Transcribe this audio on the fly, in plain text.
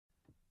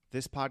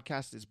This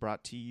podcast is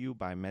brought to you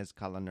by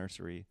Mezcala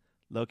Nursery,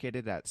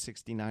 located at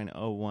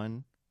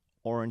 6901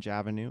 Orange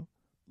Avenue,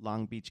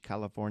 Long Beach,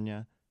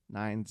 California,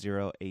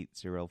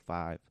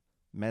 90805.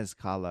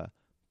 Mezcala,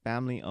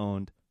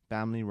 family-owned,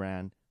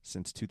 family-ran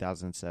since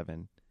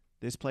 2007.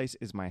 This place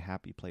is my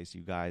happy place,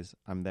 you guys.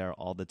 I'm there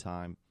all the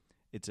time.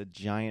 It's a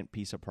giant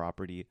piece of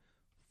property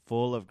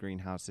full of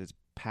greenhouses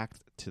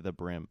packed to the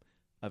brim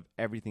of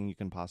everything you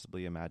can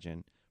possibly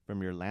imagine,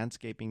 from your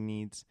landscaping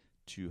needs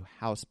to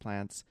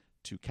houseplants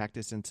to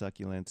cactus and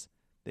succulents.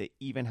 They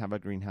even have a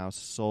greenhouse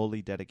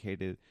solely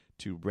dedicated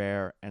to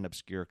rare and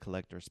obscure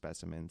collector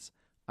specimens.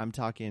 I'm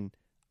talking,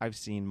 I've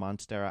seen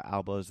Monstera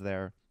albos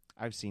there.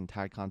 I've seen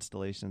Thai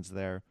constellations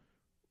there.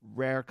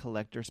 Rare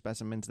collector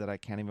specimens that I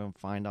can't even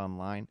find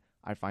online,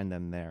 I find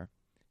them there.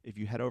 If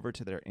you head over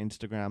to their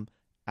Instagram,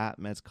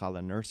 at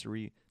Mezcala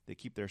Nursery, they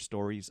keep their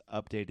stories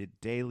updated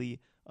daily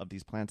of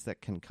these plants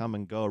that can come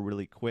and go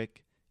really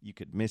quick. You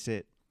could miss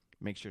it.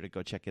 Make sure to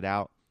go check it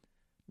out.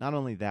 Not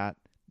only that,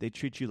 they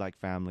treat you like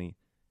family.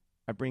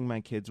 I bring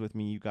my kids with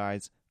me, you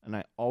guys, and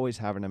I always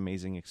have an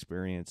amazing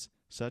experience.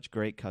 Such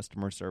great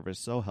customer service,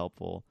 so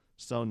helpful,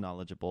 so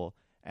knowledgeable,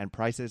 and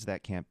prices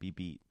that can't be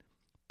beat.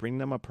 Bring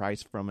them a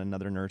price from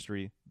another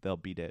nursery, they'll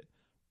beat it.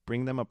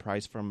 Bring them a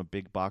price from a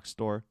big box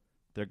store,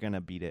 they're going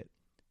to beat it.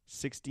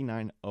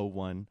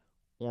 6901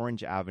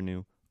 Orange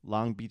Avenue,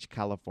 Long Beach,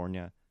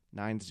 California,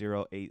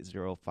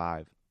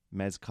 90805.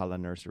 Mezcala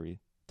Nursery.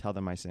 Tell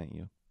them I sent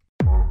you.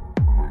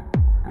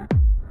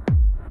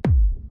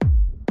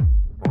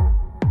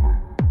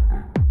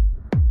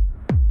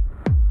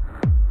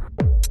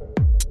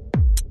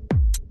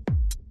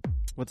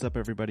 What's up,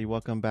 everybody?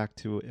 Welcome back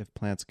to If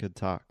Plants Could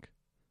Talk.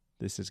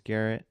 This is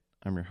Garrett.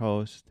 I'm your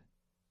host.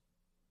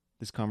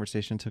 This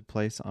conversation took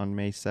place on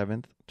May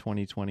 7th,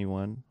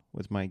 2021,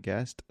 with my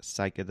guest,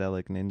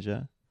 Psychedelic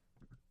Ninja.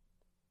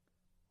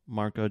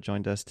 Marco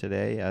joined us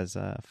today as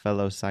a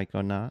fellow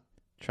psychonaut,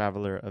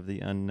 traveler of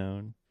the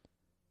unknown,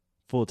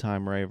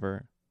 full-time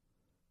raver,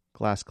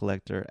 glass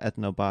collector,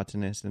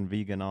 ethnobotanist, and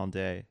vegan all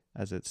day,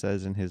 as it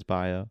says in his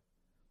bio.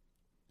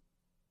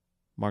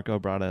 Marco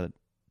brought a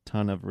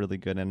ton of really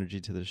good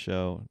energy to the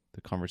show.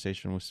 The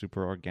conversation was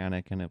super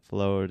organic and it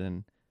flowed,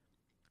 and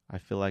I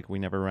feel like we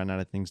never ran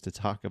out of things to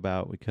talk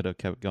about. We could have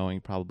kept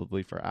going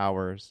probably for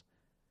hours.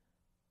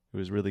 It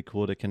was really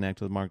cool to connect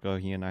with Marco.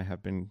 He and I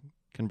have been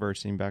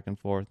conversing back and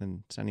forth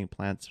and sending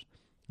plants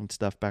and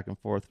stuff back and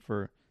forth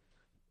for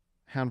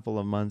a handful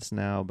of months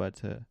now, but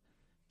to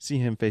see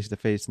him face to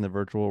face in the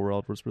virtual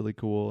world was really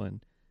cool. And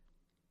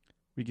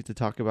we get to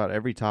talk about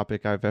every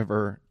topic I've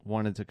ever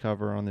wanted to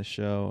cover on this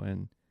show,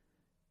 and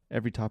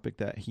every topic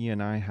that he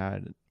and I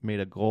had made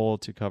a goal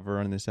to cover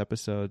on this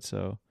episode.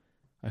 So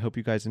I hope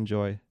you guys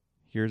enjoy.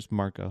 Here's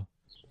Marco.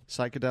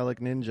 Psychedelic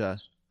Ninja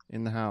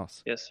in the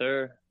house. Yes,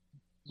 sir.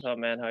 What's up,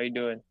 man? How you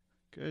doing?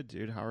 Good,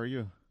 dude. How are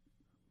you?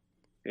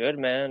 Good,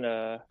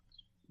 man.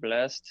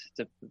 Blessed.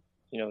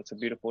 It's a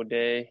beautiful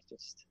day.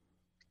 Just,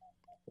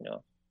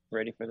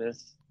 ready for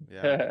this.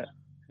 Yeah.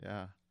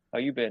 Yeah. How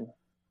you been?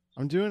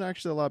 I'm doing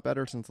actually a lot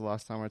better since the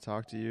last time I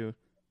talked to you.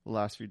 The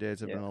last few days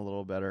have been a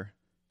little better.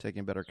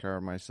 Taking better care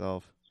of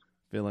myself.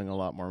 Feeling a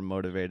lot more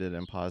motivated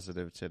and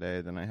positive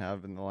today than I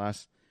have in the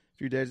last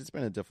few days. It's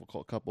been a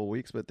difficult couple of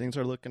weeks, but things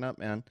are looking up,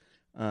 man.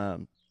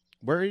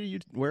 Where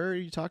are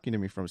you talking to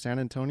me from? San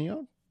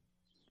Antonio?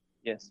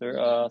 Yes,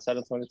 sir. San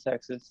Antonio,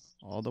 Texas.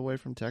 All the way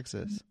from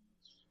Texas.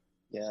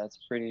 Yeah, it's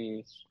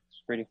pretty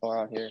far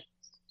out here.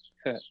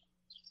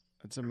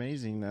 It's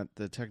amazing that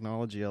the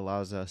technology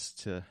allows us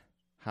to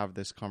have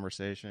this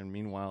conversation.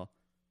 Meanwhile,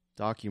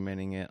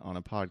 documenting it on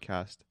a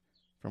podcast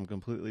from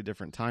completely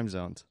different time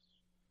zones.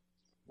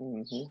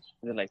 Mm-hmm. Is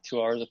it like 2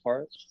 hours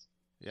apart?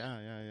 Yeah.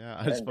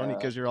 It's funny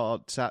because you're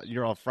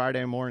all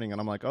Friday morning,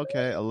 and I'm like,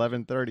 okay,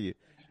 11:30.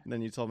 And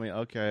then you told me,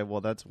 okay, well,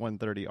 that's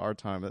 1:30 our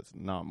time. That's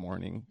not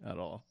morning at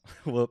all.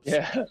 Whoops.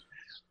 Yeah.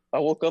 I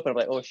woke up and I'm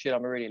like, oh shit,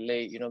 I'm already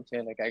late. You know what I'm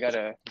saying? Like, I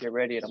gotta get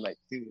ready. And I'm like,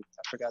 dude,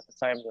 I forgot the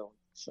time zone.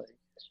 It's like,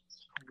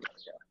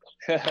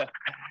 yeah.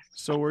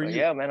 So were you?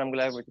 Yeah, man, I'm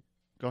glad we're.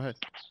 Go ahead.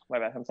 My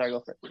bad. I'm sorry. Go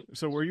for it.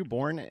 So were you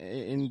born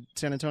in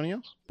San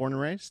Antonio? Born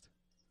and raised?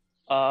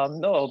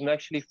 No, I'm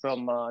actually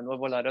from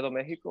Nuevo Laredo,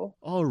 Mexico.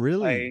 Oh,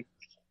 really?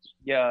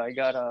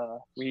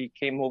 We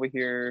came over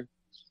here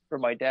for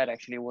my dad.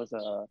 Actually, was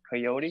a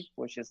coyote,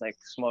 which is like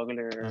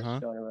smuggler,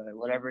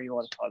 whatever you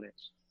want to call it.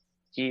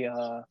 He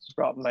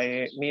brought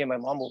me and my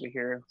mom over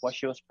here while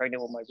she was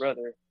pregnant with my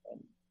brother,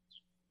 and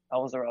I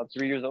was around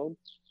 3 years old.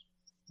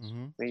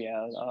 Mm-hmm. But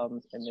yeah,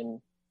 and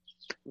then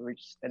we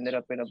just ended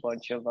up in a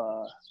bunch of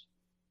random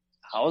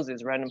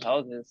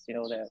houses,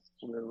 that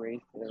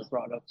we were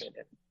brought up in,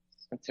 and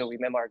until we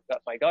met my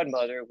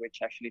godmother,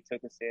 which actually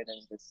took us in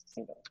and just,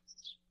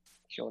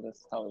 showed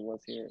us how it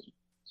was here.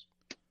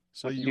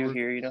 So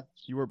you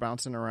were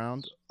bouncing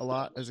around a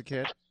lot as a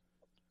kid?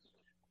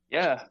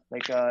 Yeah,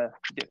 like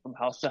from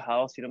house to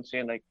house, you know what I'm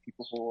saying? Like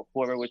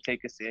whoever would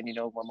take us in,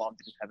 my mom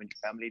didn't have any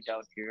family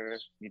down here.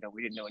 We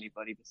didn't know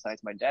anybody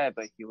besides my dad,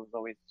 but he was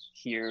always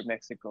here,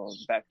 Mexico,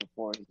 back and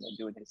forth,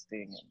 doing his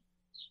thing. And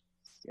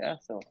yeah,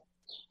 so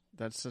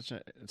That's such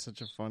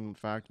a fun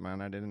fact,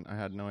 man. I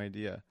had no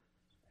idea.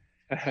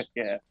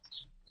 Yeah.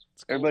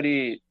 It's cool.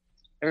 Everybody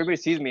everybody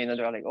sees me and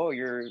they're like, "Oh,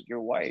 you're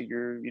white.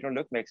 You don't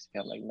look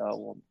Mexican." I'm like, "No,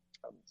 well,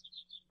 um,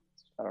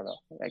 I don't know.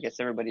 I guess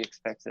everybody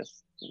expects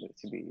us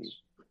to be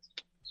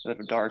a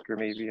little darker,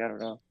 maybe. I don't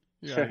know."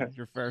 Yeah,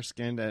 you're fair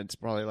skinned and it's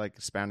probably like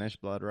Spanish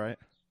blood, right?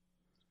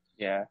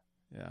 Yeah.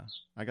 Yeah.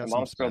 I My got some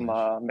mom's from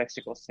Spanish.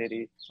 Mexico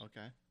City,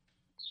 Okay.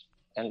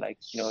 and like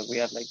we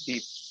have like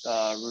deep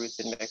roots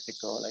in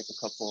Mexico. Like a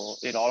couple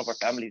in all of our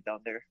families down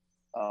there.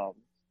 Um,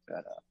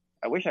 but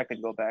I wish I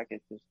could go back.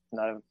 It's just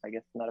not. I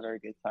guess not a very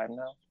good time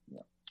now.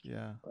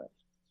 Yeah. But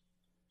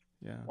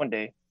Yeah. one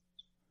day.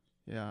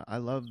 Yeah. I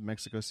love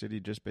Mexico City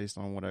just based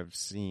on what I've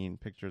seen,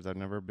 pictures. I've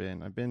never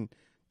been. I've been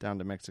down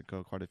to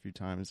Mexico quite a few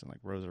times, and like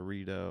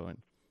Rosarito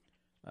and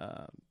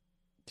um,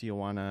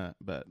 Tijuana,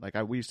 but like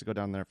we used to go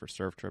down there for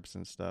surf trips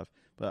and stuff.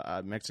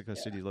 But Mexico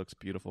Yeah. City looks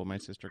beautiful. My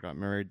sister got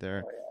married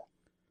there. Oh yeah.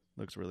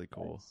 Looks really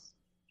cool. Nice.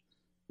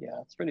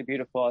 Yeah, it's really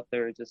beautiful out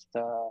there. Just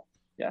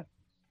yeah, I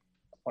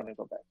want to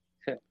go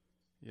back.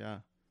 Yeah.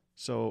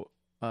 So,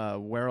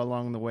 where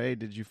along the way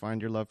did you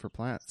find your love for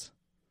plants?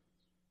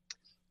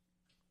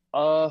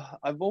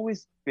 I've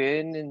always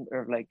been in,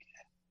 or like,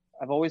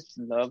 I've always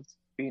loved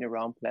being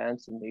around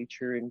plants and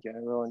nature in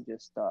general, and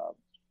just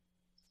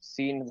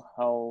seeing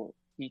how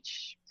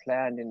each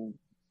plant and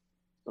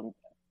from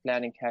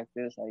plant and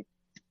cactus, like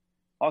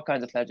all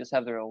kinds of plants, just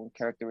have their own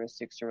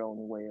characteristics, their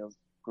own way of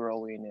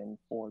growing and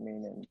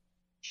forming and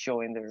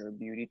showing their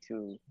beauty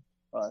to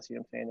us. You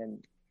know what I'm saying?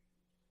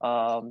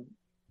 And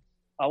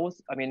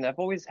I mean, I've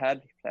always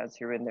had plans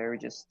here and there.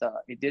 Just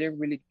it didn't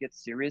really get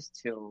serious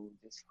till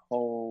this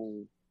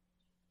whole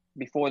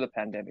before the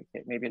pandemic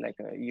hit, maybe like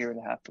a year and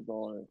a half ago,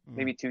 or Mm,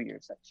 maybe 2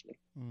 years actually.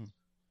 mm,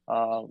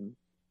 Um,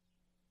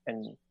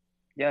 and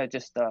yeah,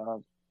 just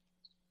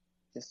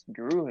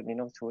grew, and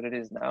to what it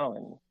is now.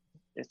 And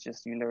it's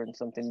just you learn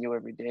something new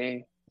every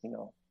day.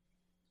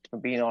 From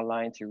being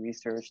online to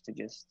research to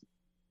just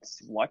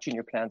watching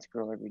your plants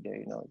grow every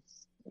day.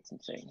 It's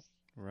insane.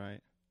 right.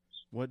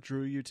 What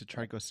drew you to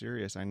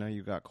Trichocereus? I know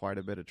you got quite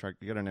a bit of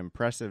You got an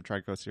impressive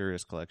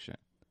Trichocereus collection.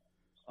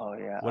 Oh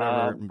yeah.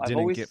 Whatever I've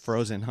didn't get always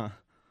frozen, huh?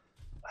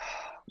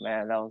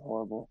 man, that was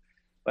horrible.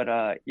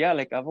 But yeah,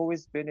 like I've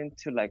always been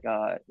into like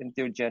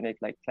entheogenic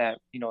like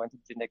plant,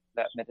 entheogenic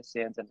plant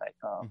medicines and like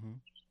Hmm.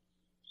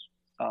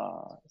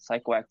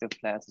 psychoactive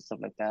plants and stuff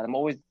like that. I've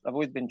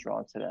always been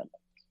drawn to that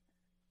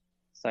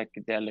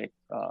psychedelic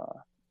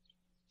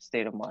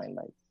state of mind,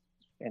 like,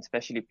 and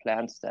especially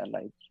plants that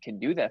like can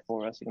do that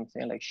for us. You know what I'm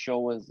saying? Like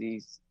show us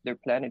they're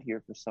planted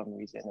here for some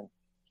reason, and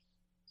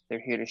they're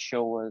here to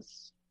show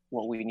us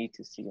what we need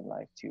to see in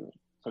life to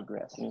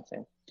progress. You know what I'm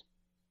saying?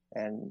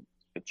 And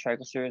the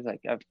trichoceres,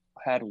 like I've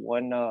had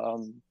one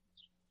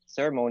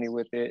ceremony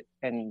with it,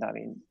 and I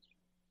mean,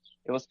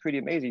 it was pretty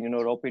amazing. It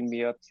opened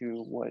me up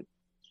to what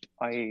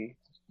I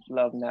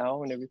love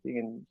now and everything,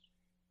 and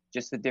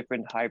just the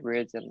different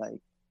hybrids and like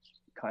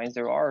kinds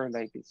there are.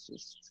 Like it's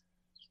just,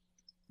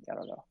 I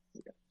don't know.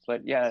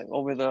 But yeah,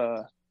 over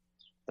the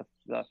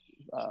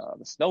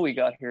snow we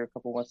got here a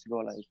couple months ago,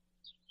 like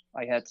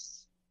I had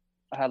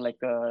I had like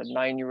a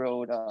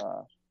 9-year-old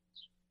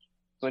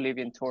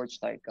Bolivian torch,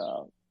 like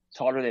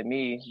taller than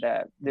me,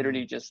 that Mm,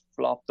 literally just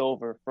flopped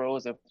over,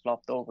 froze and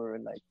flopped over,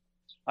 and like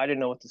I didn't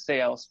know what to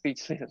say. I was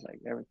speechless, like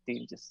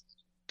everything just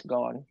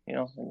gone. And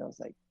I was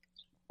like,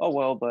 oh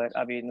well, but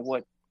I mean,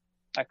 what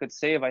I could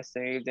save, I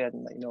saved,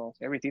 and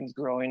everything's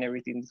growing,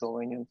 everything's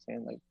going. You know what I'm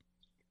saying? Like,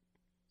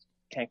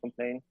 can't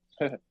complain.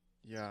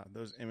 yeah,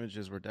 those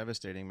images were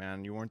devastating,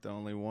 man. You weren't the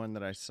only one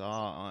that I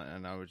saw,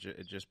 and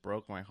it just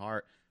broke my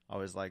heart. I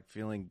was like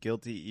feeling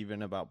guilty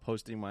even about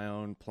posting my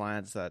own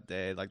plants that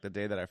day, like the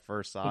day that I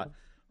first saw it.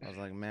 I was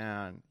like,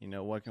 man,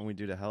 what can we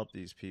do to help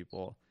these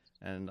people?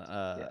 And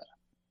Yeah.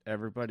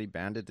 everybody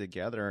banded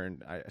together,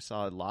 and I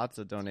saw lots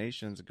of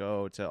donations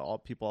go to all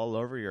people all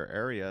over your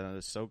area. And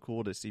it's so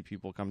cool to see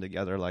people come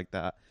together like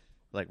that.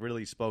 Like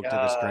really spoke to the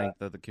Yeah.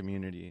 strength of the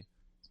community.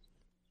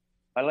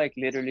 I like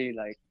literally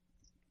like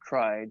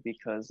cried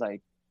because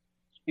like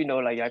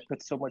like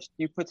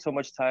you put so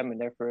much time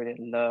and effort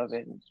and love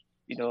and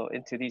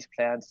into these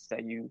plants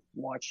that you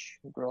watch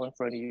grow in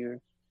front of you,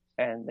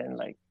 and then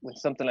like when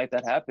something like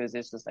that happens,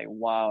 it's just like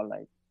wow,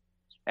 like.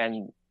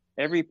 And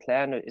every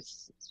plant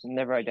is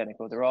never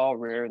identical. They're all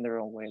rare in their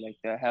own way. Like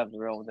they have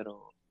their own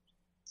little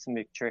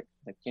symmetric,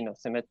 like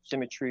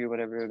symmetry or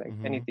whatever, like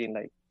Mm-hmm. anything,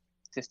 like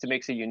just to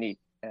makes it unique.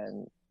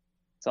 And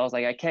so I was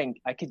like,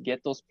 I could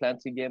get those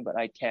plants again, but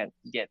I can't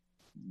get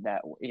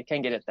that. You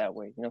can't get it that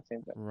way. You know what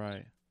I'm saying?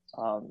 Right.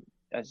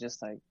 But it's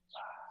just like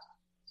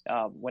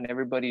when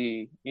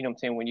everybody, what I'm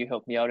saying, when you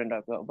helped me out and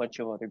a bunch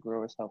of other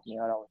growers helped me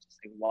out, I was just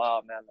like,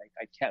 wow, man, like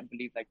I can't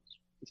believe like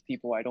these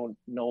people I don't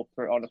know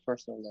on a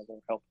personal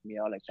level helped me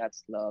out. Like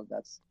that's love.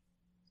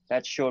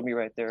 That showed me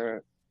right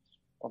there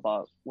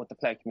about what the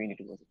plant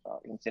community was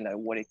about. You know what I'm saying? Like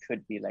what it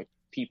could be, like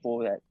people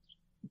that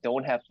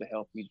don't have to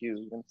help you do. You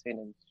know what I'm saying?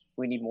 And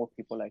we need more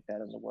people like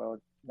that in the world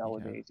Yeah.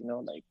 nowadays.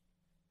 Like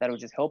that will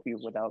just help you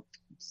without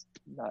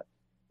not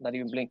not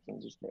even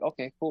blinking. Just like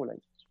okay, cool.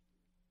 Like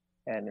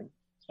And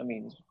I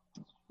mean,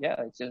 yeah,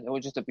 it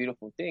was just a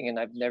beautiful thing, and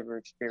I've never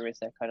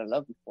experienced that kind of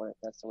love before.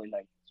 That's the way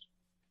like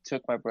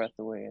took my breath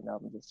away, and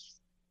I'm just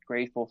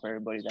grateful for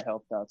everybody that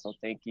helped out. So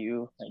thank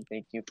you, and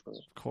thank you for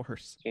Of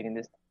course. getting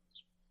this.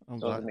 I'm It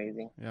was glad.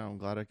 amazing. Yeah, I'm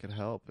glad I could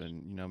help.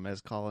 And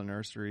Mezcala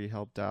Nursery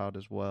helped out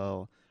as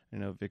well.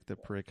 Vic the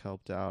Prick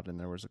helped out, and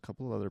there was a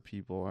couple of other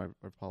people. I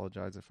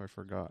apologize if I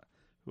forgot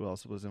who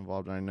else was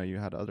involved. And I know you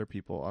had other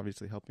people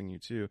obviously helping you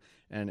too.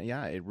 And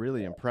yeah, it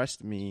really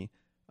impressed me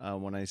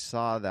when I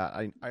saw that.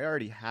 I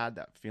already had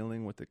that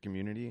feeling with the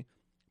community,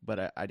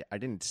 but I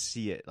didn't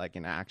see it like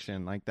in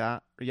action like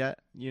that yet.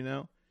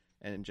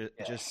 And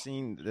just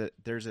seeing that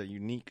there's a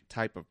unique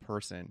type of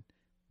person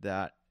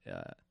that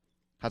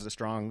has a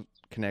strong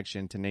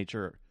connection to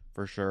nature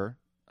for sure.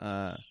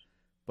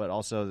 But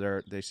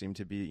also they seem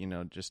to be,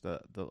 just the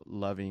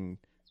loving,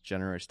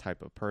 generous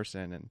type of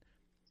person.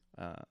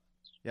 And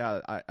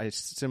yeah, I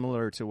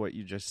similar to what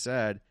you just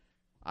said,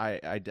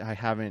 I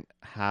haven't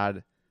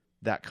had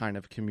that kind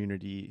of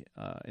community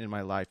in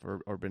my life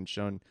or been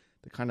shown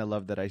the kind of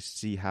love that I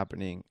see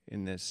happening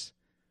in this,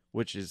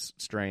 which is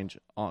strange,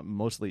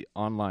 mostly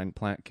online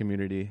plant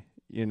community.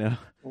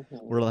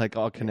 We're like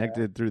all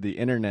connected through the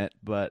internet,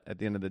 but at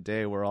the end of the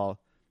day, we're all,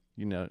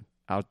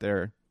 out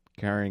there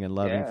caring and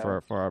loving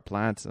for our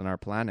plants and our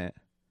planet.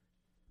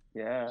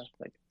 Yeah,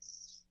 like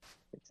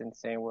it's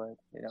insane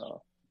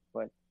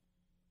but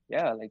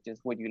yeah, like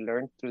just what you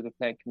learn through the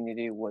plant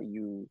community, what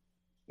you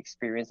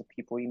experience, the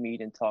people you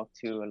meet and talk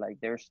to, like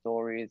their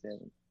stories,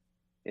 and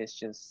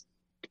it's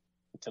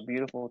a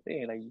beautiful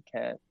thing. Like you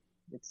can't,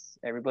 it's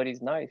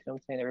everybody's nice. You know what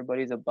I'm saying?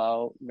 Everybody's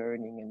about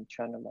learning and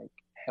trying to like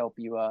help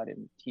you out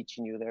and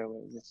teaching you their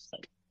ways. It's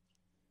like,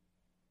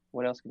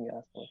 what else can you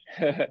ask for?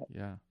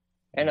 Yeah.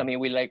 And I mean,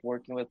 we like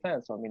working with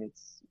plants, so I mean,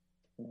 it's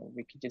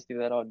we could just do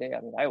that all day.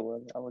 I mean, I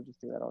would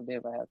just do that all day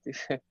if I had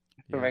to,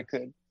 if I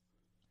could.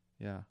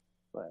 Yeah.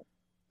 But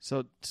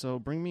so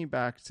bring me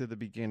back to the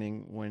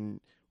beginning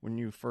when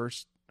you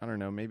first, I don't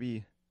know,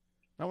 maybe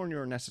not when you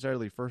were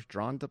necessarily first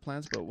drawn to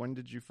plants, but when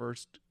did you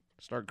first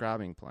start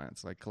grabbing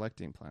plants, like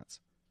collecting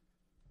plants?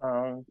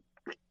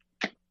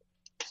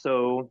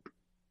 So,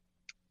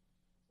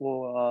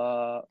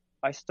 well,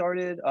 I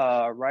started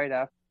right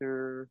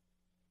after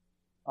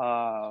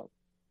uh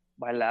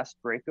my last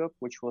breakup,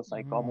 which was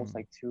like almost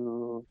like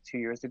two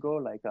years ago.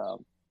 Like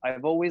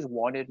I've always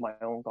wanted my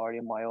own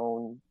garden, my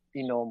own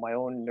my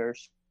own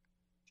nursery.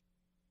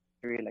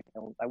 Like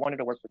I wanted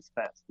to work with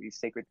plants, these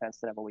sacred plants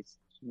that I've always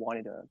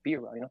wanted to be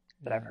around.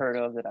 That I've heard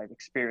of, that I've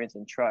experienced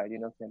and tried.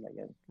 What I'm saying? Like,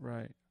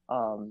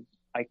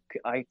 right.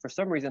 I for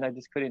some reason I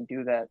just couldn't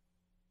do that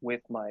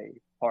with my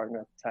partner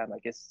at the time, I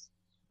guess.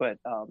 But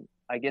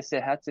I guess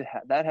it had to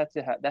that had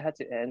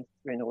to end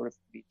in order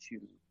for me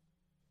to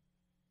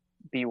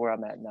be where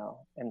I'm at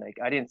now. And like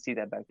I didn't see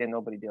that back then.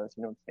 Nobody does,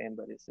 you know what I'm saying?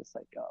 But it's just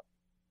like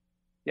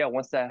yeah,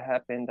 once that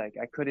happened, like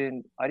I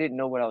didn't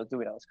know what I was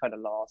doing. I was kind of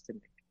lost, and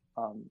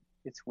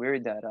it's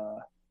weird that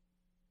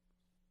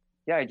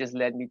yeah, it just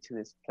led me to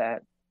this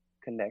plant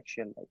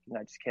collection. Like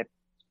I just kept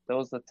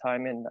those the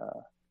time, and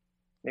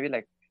maybe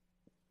like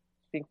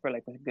I think for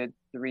like a good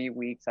 3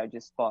 weeks, I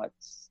just bought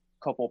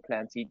a couple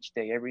plants each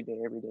day, every day,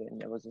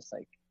 and it was just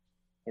like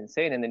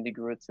insane. And then they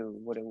grew to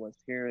what it was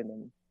here, and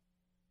then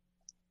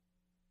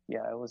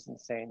yeah, it was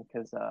insane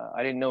because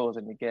I didn't know it was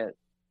gonna get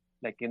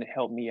like it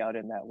helped me out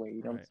in that way.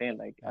 You know what I'm saying?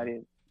 Like I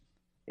didn't.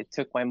 It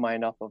took my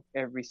mind off of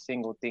every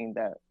single thing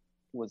that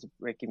was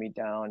breaking me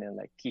down and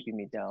like keeping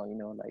me down.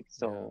 Like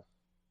so,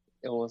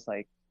 it was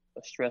like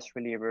a stress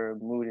reliever,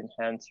 mood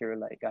enhancer.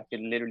 Like I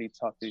could literally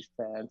talk to these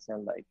plants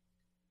and like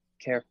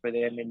care for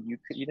them, and you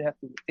didn't have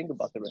to think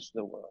about the rest of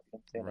the world. You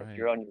know what I'm saying? Like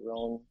you're on your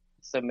own.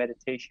 It's a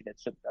meditation.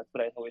 That's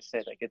what I always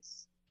said. Like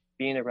it's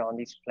being around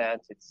these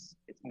plants. It's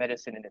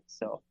medicine in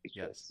itself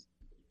because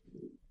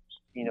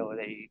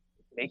they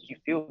make you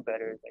feel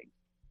better. Like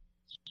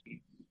you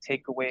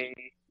take away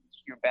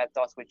your bad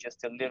thoughts with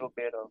just a little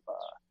bit of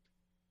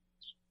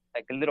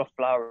like a little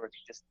flower to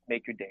just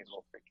make your day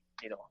go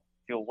freaking,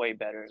 feel way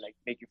better, like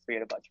make you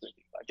forget about your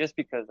day. Just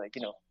because like,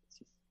 it's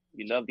just,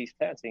 you love these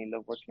plants and you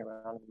love working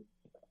around them.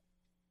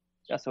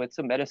 Yeah, so it's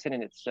a medicine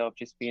in itself,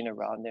 just being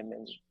around them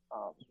and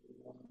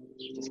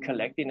just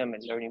collecting them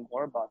and learning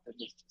more about them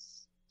is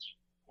just,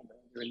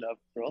 your love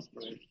grows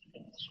for it.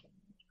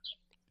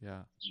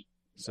 Yeah.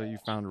 So you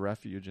found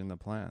refuge in the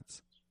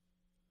plants.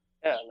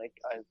 Yeah, like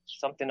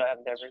something I have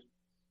never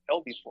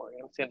felt before. You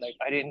know what I'm saying? Like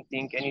I didn't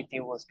think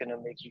anything was gonna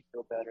make me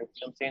feel better. You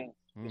know what I'm saying?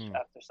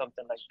 After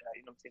something like that,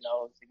 you know what I'm saying? I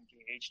was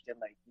engaged in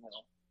like,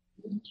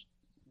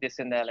 this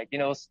and that, like,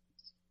 it's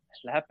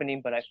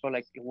happening, but I felt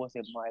like it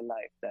wasn't my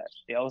life, that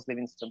I was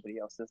living somebody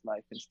else's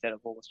life instead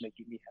of what was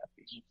making me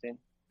happy. You know what I'm saying?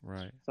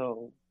 Right.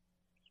 So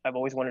I've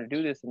always wanted to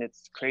do this, and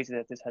it's crazy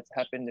that this has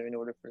happened in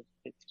order for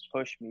it to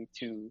push me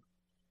to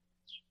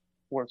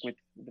work with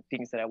the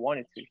things that I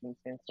wanted to. You know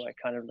what I'm saying? So I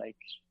kind of like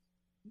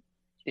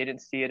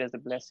didn't see it as a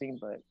blessing,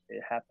 but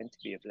it happened to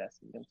be a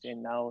blessing. You know what I'm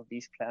saying? Now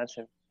these plants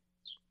have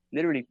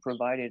literally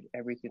provided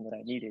everything that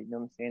I needed. You know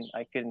what I'm saying?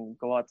 I can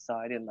go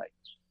outside and like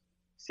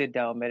sit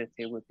down,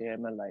 meditate with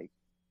them, and like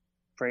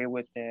pray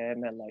with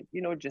them and like,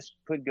 just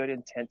put good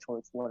intent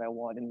towards what I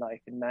want in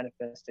life and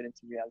manifest it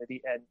into reality.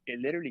 And it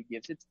literally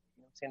gives it to me.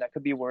 You know what I'm saying? I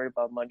could be worried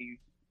about money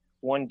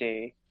one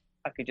day.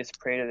 I could just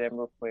pray to them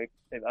real quick.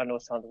 I know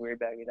it sounds weird,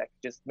 but I could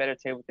just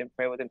meditate with them,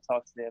 pray with them,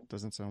 talk to them.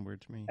 Doesn't sound weird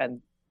to me.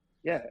 And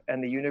yeah,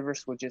 and the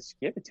universe will just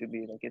give it to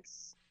me. Like it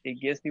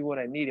gives me what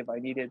I need. If I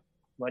needed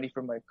money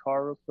for my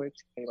car real quick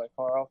to pay my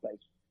car off, like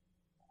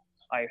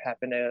I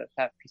happen to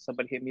have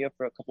somebody hit me up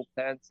for a couple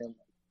plants and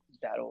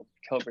that'll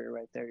cover it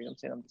right there. You know what I'm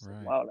saying? I'm just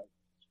like, wow, like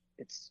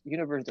it's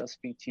universe does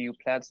speak to you,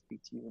 plants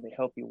speak to you, and they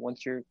help you.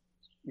 Once you're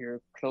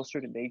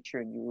closer to nature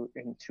and you're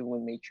in tune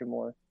with nature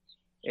more,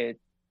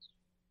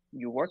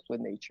 you work with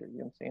nature. You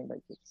know what I'm saying?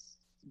 Like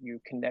you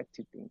connect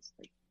to things,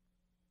 like,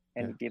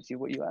 and it gives you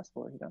what you ask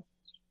for.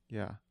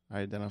 Yeah,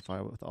 I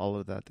identify with all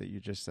of that you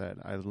just said.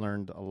 I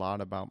learned a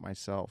lot about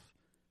myself,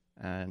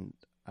 and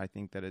I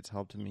think that it's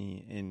helped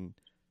me in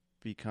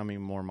becoming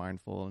more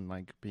mindful and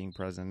like being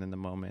present in the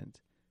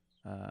moment.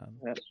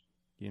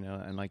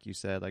 And like you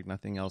said, like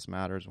nothing else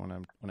matters when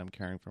I'm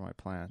caring for my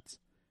plants,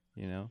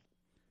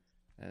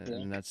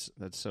 and that's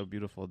so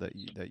beautiful that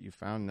you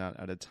found that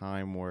at a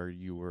time where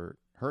you were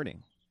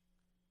hurting,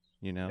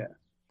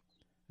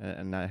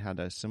 and I had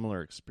a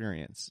similar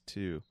experience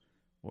too,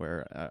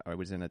 where I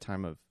was in a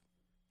time of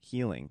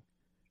healing,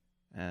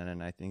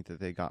 and I think that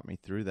they got me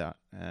through that,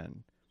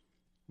 and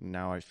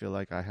now I feel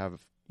like I have,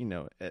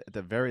 at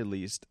the very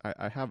least,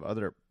 I have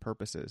other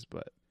purposes,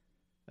 but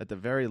at the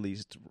very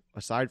least,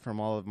 aside from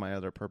all of my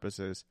other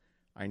purposes,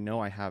 I know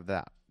I have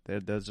that.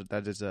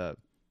 That is a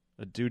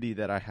duty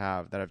that I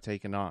have, that I've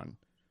taken on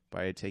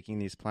by taking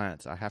these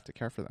plants. I have to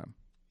care for them,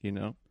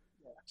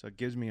 So it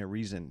gives me a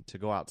reason to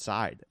go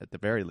outside at the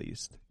very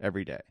least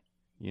every day,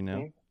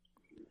 Mm-hmm.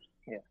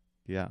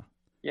 Yeah.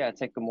 Yeah,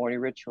 it's like a morning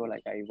ritual.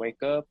 Like I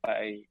wake up,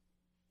 I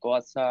go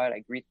outside, I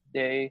greet the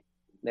day,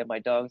 let my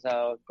dogs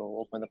out, go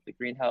open up the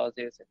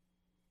greenhouses, and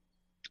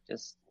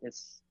it's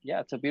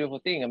a beautiful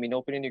thing. I mean,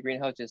 opening the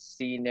greenhouse, just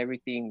seeing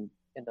everything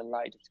in the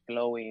light, just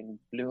glowing,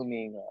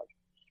 blooming,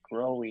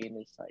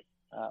 growing. It's like,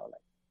 wow,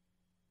 like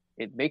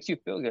it makes you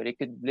feel good. It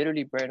could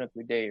literally brighten up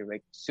your day,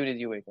 right? As soon as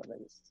you wake up,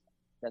 like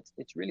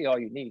it's really all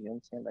you need. You know what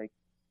I'm saying? Like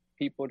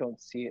people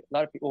don't see it. A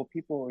lot of people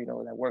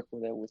that work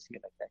with it will see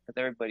it like that because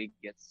everybody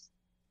gets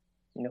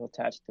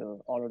attached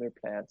to all of their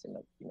plants, and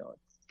like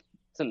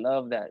it's a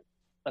love that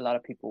a lot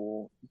of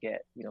people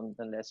get,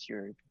 unless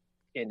you're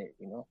in it.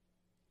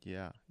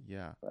 Yeah.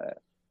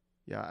 But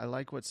yeah, I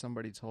like what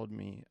somebody told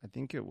me. I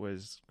think it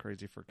was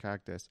Crazy for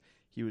Cactus.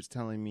 He was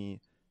telling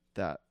me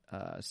that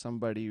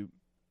somebody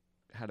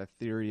had a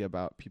theory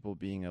about people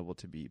being able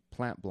to be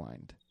plant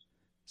blind.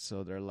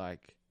 So they're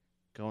like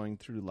going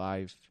through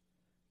life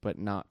but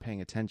not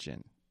paying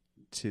attention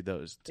to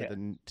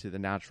the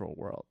natural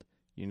world.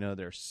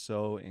 They're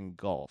so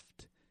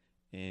engulfed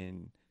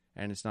in,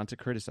 and it's not to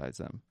criticize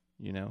them,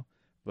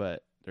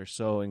 but they're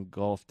so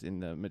engulfed in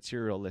the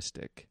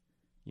materialistic,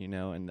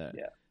 and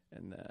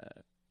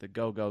the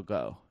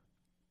go.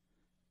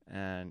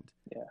 And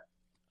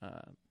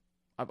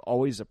I've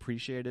always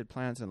appreciated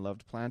plants and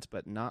loved plants,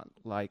 but not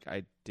like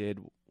I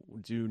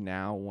do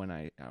now when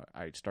I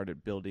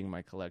started building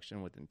my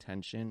collection with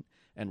intention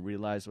and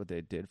realized what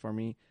they did for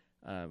me.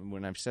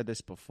 When I've said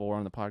this before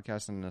on the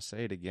podcast, and I'll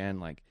say it again,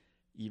 like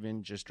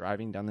even just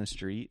driving down the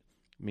street,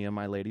 me and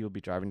my lady will be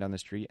driving down the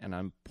street and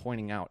I'm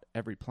pointing out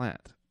every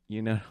plant,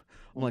 I'm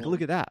like,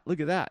 look at that.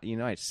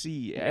 I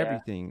see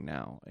everything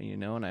now,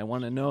 and I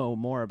want to know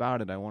more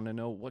about it. I want to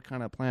know what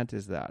kind of plant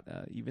is that,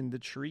 even the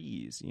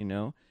trees,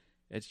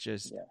 it's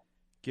just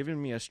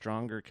giving me a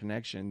stronger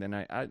connection than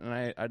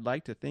I'd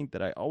like to think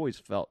that I always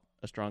felt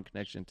a strong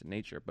connection to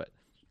nature, but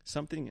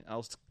something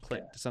else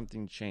clicked,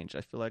 something changed.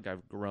 I feel like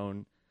I've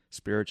grown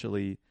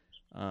spiritually,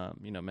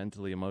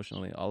 mentally,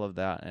 emotionally, all of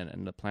that,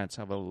 and the plants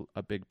have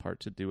a big part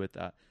to do with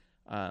that.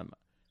 I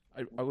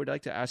would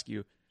like to ask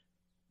you,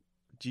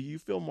 do you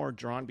feel more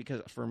drawn?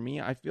 Because for me,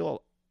 I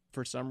feel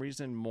for some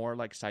reason more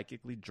like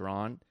psychically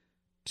drawn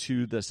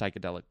to the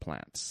psychedelic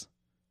plants,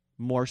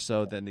 more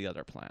so than the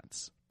other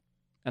plants.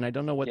 And I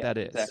don't know what that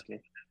is,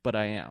 but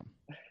I am.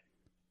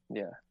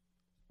 Yeah.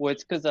 Well,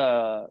 it's because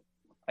I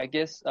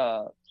guess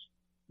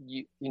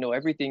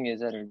everything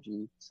is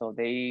energy, so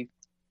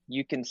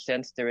you can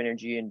sense their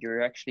energy and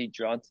you're actually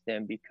drawn to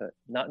them because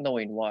not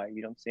knowing why,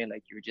 you know what I'm saying?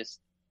 Like you're just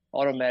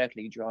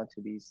automatically drawn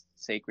to these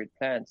sacred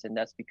plants, and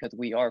that's because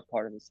we are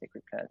part of the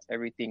sacred plants.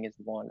 Everything is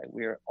one. Like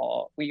we are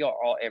all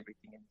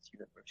everything in this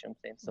universe, you know what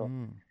I'm saying? So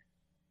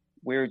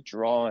we're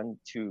drawn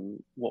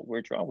to what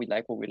we're drawn. We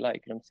like what we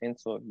like, you know what I'm saying?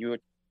 So if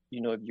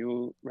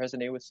you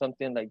resonate with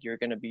something, like you're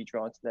gonna be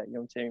drawn to that, you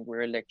know what I'm saying?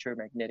 We're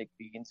electromagnetic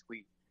beings.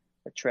 We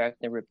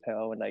attract and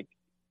repel, and like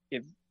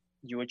if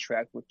you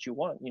attract what you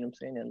want, you know what I'm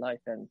saying, in life.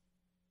 And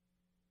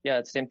yeah,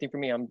 it's the same thing for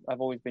me.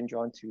 I've always been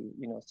drawn to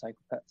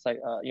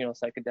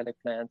psychedelic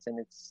plants, and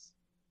it's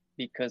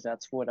because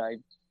that's what I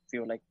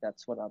feel like.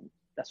 That's what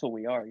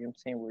we are. You know what I'm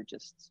saying? We're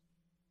just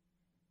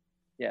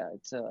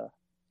it's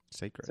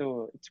sacred.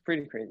 So it's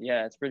pretty crazy.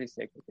 Yeah, it's really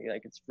sacred.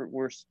 Like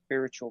we're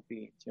spiritual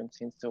beings. You know what I'm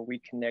saying? So we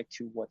connect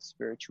to what's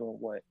spiritual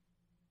and what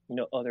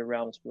other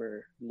realms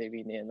we're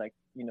living in, like,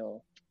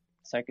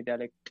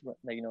 psychedelic,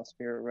 like,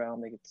 spirit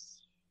realm, like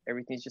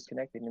everything's just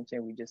connected. You know what I'm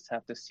saying? We just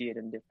have to see it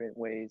in different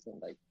ways,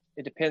 and like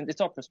it depends. It's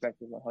all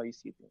perspective on how you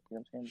see things. You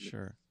know what I'm saying?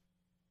 Sure.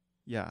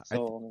 Yeah.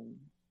 So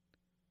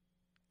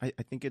I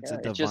think it's yeah,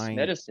 a it's just divine.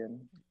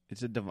 medicine.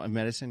 It's a divine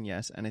medicine,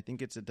 yes, and I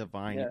think it's a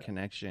divine Yeah.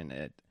 connection.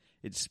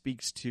 It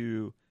speaks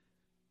to,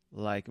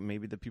 like,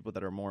 maybe the people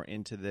that are more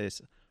into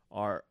this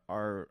are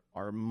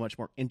much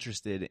more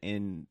interested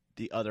in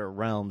the other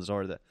realms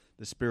or the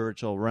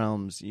spiritual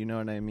realms. You know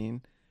what I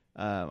mean?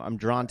 I'm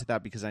drawn to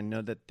that because I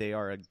know that they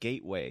are a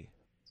gateway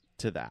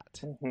to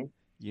that. Mm-hmm.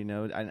 You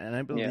know, and I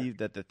Yeah. believe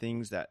that the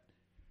things that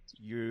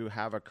you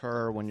have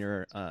occur when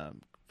you're,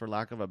 for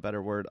lack of a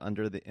better word,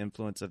 under the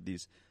influence of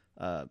these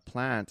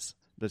plants,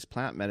 this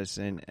plant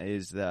medicine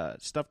is the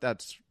stuff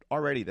that's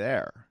already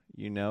there,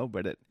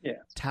 but it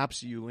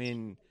taps you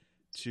in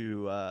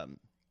to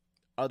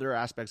other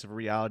aspects of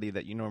reality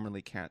that you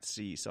normally can't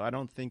see. So I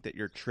don't think that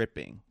you're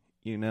tripping,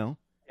 Yeah.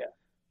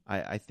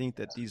 I think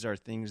that these are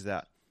things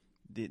that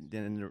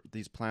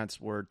these plants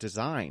were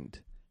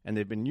designed and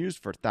they've been used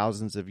for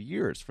thousands of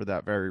years for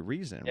that very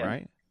reason,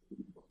 right?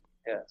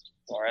 Yeah.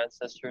 Our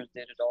ancestors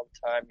did it all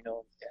the time.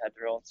 They had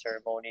their own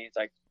ceremonies.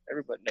 Like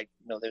everybody, like,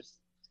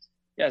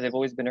 they've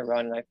always been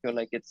around, and I feel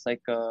like it's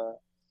like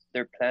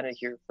they're planted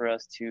here for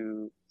us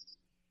to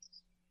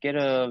get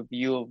a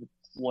view of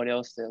what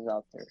else is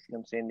out there. You know what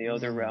I'm saying? The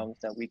other realms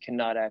that we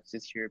cannot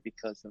access here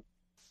because of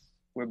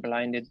we're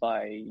blinded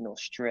by,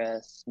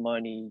 stress,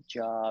 money,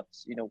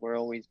 jobs. We're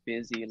always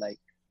busy, like,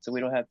 so we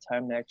don't have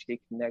time to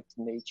actually connect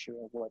to nature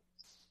and what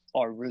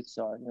our roots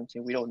are. You know what I'm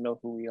saying? We don't know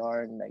who we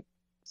are, and like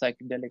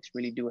psychedelics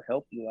really do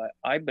help you.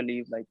 I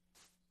believe like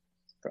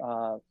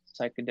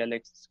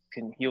psychedelics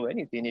can heal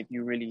anything if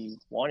you really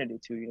wanted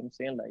it to. You know what I'm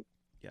saying? Like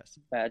yes,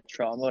 bad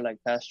trauma, like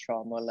past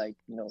trauma, like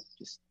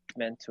just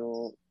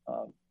mental,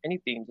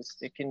 anything.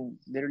 Just it can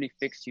literally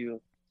fix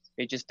you.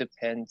 It just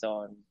depends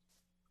on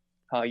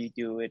how you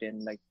do it,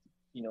 and like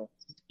you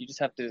just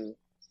have to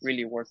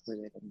really work with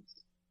it and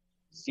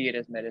see it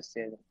as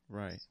medicine.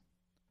 right.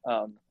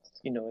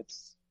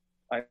 It's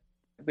I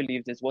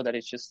believe as well that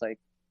it's just like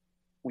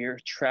we're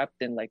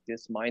trapped in like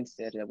this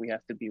mindset that we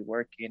have to be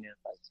working in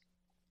like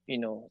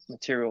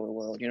material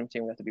world. You know what I'm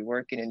saying? We have to be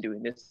working and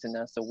doing this and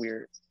that. So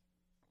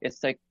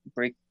it's like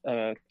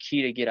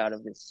key to get out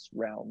of this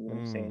realm. You know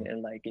what I'm saying?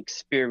 And like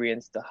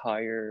experience the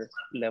higher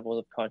level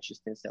of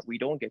consciousness that we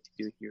don't get to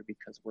do here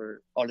because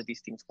all of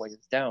these things weigh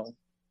us down.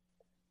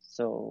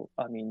 So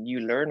I mean,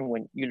 you learn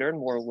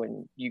more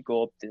when you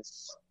go up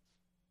this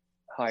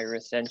higher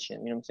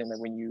ascension. You know what I'm saying? Like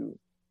when you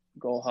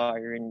go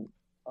higher and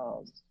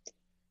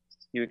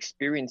you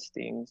experience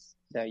things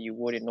that you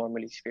wouldn't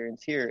normally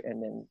experience here,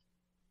 and then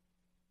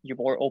you're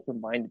more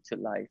open-minded to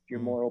life. You're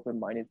more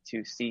open-minded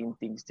to seeing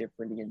things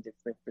differently in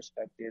different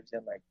perspectives,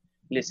 and like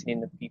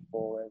listening to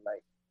people and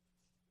like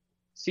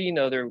seeing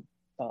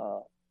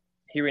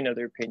hearing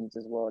other opinions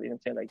as well. You know what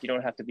I'm saying? Like you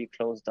don't have to be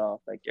closed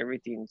off. Like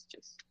everything's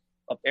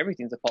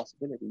a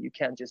possibility. You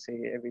can't just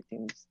say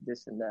everything's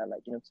this and that.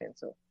 Like, you know what I'm saying?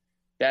 So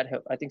that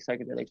help. I think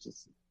psychedelics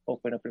just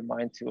open up your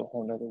mind to a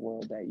whole nother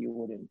world that you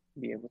wouldn't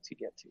be able to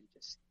get to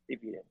just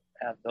if you didn't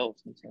have those.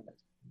 You know what I'm saying? Like,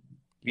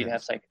 if you didn't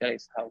have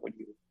psychedelics, how would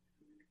you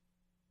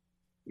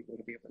be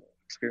able to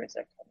experience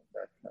that kind of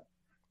dark?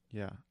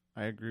 Yeah,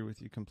 I agree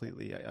with you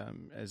completely.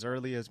 As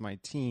early as my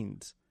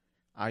teens,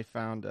 I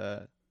found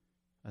a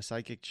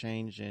psychic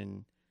change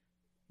in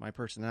my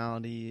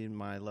personality,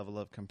 my level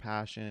of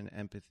compassion,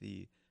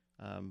 empathy,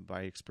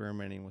 by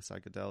experimenting with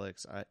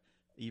psychedelics.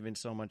 Even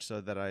so much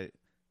so that I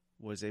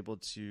was able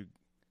to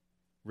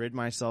rid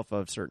myself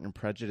of certain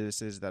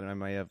prejudices that I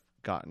may have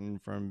gotten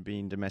from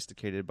being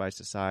domesticated by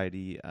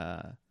society,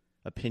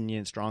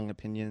 strong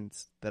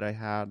opinions that I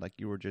had, like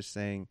you were just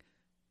saying.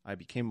 I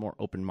became more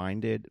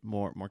open-minded,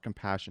 more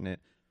compassionate,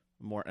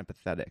 more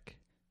empathetic,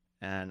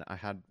 and I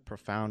had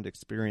profound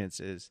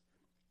experiences.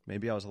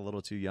 Maybe I was a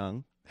little too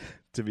young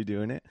to be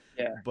doing it,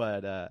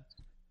 but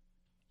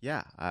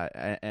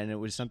and it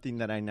was something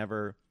that I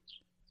never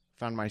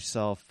found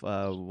myself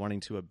wanting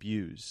to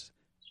abuse,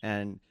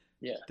 and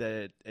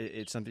that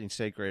it's something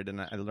sacred,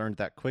 and I learned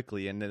that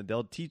quickly. And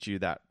they'll teach you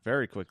that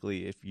very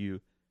quickly if you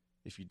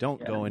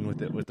don't go in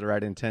with it with the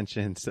right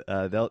intentions.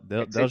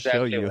 They'll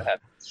show you.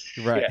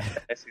 Right. Yeah,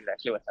 that's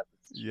exactly what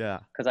happens. Yeah.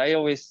 Because I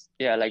always,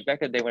 like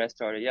back in the day when I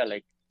started,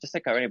 like just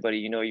like how anybody,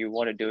 you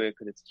want to do it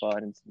because it's fun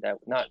and that,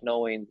 not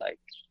knowing like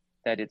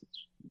that it's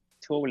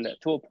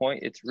to a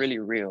point, it's really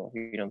real.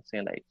 You know what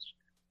I'm saying?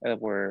 Like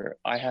where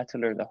I had to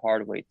learn the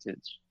hard way to,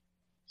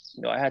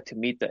 I had to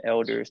meet the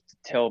elders to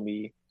tell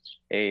me,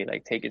 hey,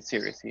 like take it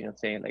seriously. You know what I'm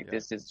saying? Like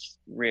this is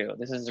real.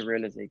 This is as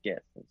real as it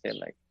gets. I'm saying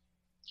like.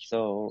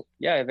 So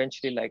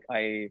eventually, like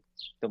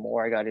the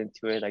more I got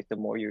into it, like the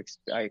more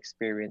I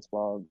experienced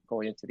while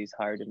going into these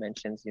higher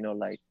dimensions.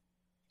 Like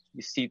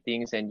you see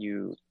things and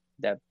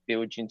that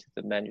build you into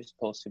the man you're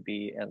supposed to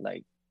be, and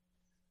like,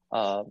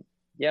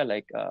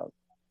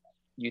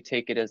 you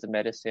take it as a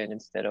medicine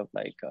instead of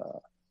like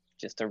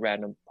just a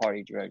random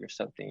party drug or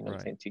something. You know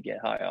what I'm saying? To get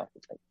high off.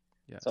 It's like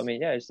Yes. So I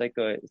mean, yeah,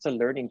 it's a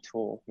learning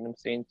tool. You know what I'm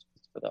saying?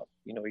 For the,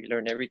 you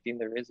learn everything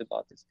there is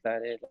about this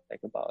planet, like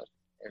about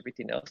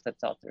everything else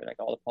that's out there, like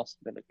all the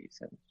possibilities.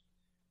 And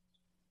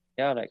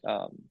yeah, like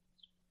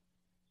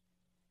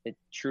it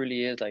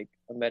truly is like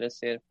a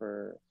medicine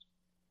for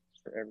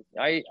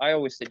everything. I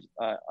always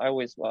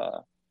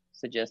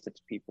suggest it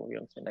to people. You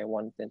know what I'm saying? I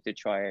want them to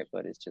try it,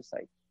 but it's just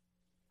like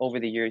over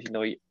the years,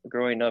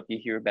 growing up, you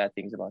hear bad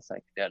things about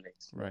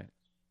psychedelics. Right.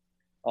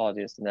 All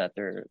this and that,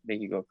 they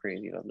can go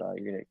crazy, blah, blah,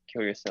 you're gonna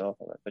kill yourself,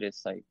 but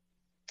it's like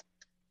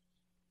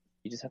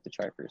you just have to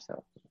try it for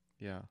yourself.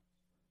 Yeah.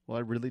 Well,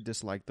 I really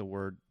dislike the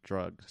word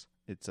drugs.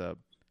 It's a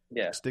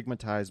Yeah.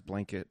 stigmatized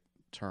blanket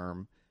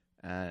term,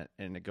 and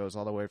it goes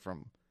all the way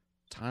from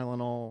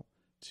Tylenol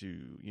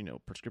to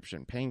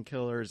prescription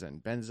painkillers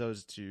and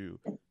benzos to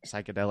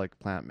psychedelic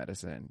plant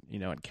medicine,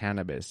 and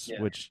cannabis,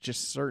 Yeah. which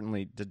just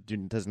certainly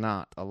does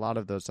not. A lot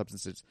of those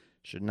substances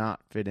should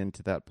not fit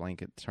into that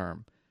blanket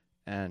term.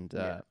 And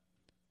I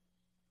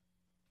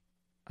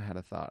had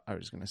a thought I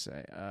was going to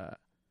say.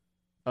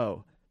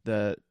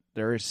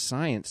 There is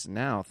science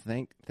now.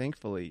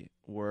 Thankfully,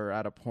 we're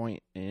at a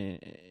point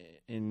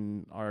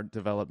in our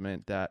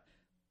development that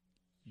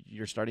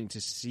you're starting to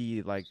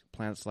see like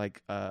plants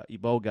like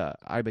iboga,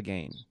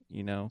 ibogaine.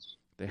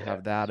 They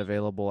have that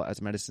available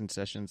as medicine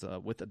sessions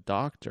with a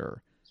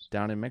doctor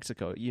down in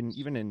Mexico.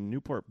 Even in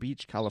Newport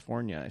Beach,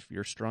 California, if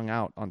you're strung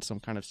out on some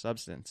kind of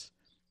substance,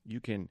 you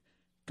can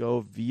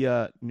go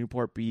via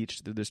Newport Beach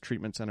through this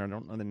treatment center. I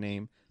don't know the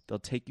name. They'll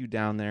take you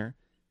down there,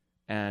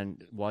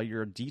 and while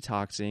you're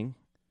detoxing,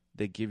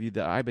 they give you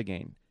the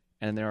ibogaine.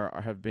 And there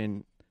have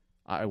been,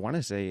 I want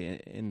to say,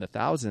 in the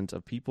thousands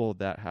of people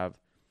that have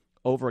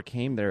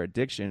overcame their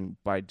addiction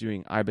by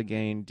doing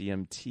ibogaine,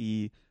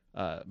 DMT,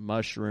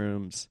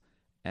 mushrooms,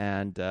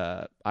 and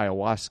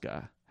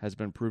ayahuasca has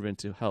been proven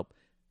to help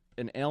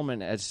an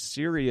ailment as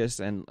serious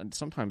and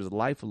sometimes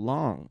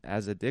lifelong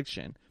as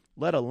addiction,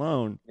 let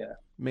alone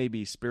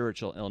maybe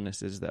spiritual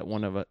illnesses that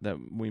that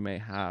we may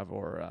have,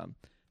 or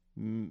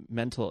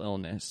mental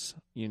illness,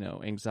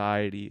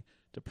 anxiety,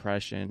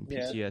 depression,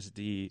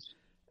 PTSD.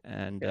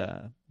 And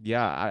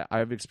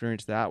I've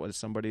experienced that with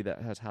somebody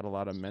that has had a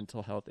lot of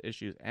mental health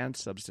issues and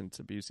substance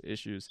abuse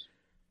issues,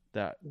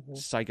 that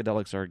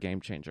psychedelics are a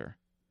game changer.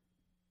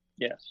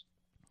 Yeah,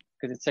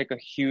 because it's like a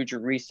huge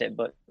reset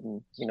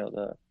button.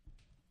 The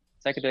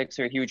psychedelics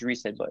are a huge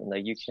reset button.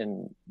 Like you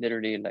can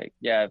literally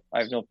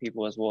I've known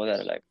people as well that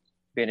are like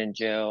been in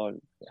jail,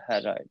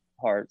 had like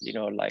hard,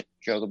 like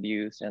drug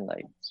abuse and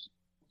like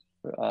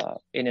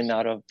in and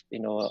out of,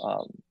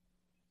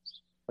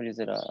 what is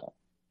it,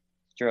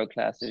 drug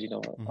classes,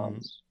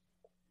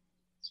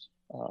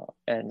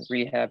 and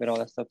rehab and all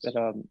that stuff.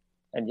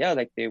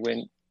 Like they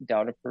went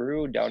down to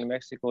Peru, down to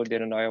Mexico,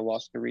 did an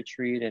ayahuasca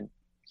retreat, and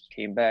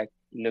came back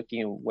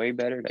looking way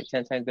better, like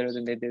 10 times better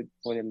than they did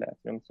before they left.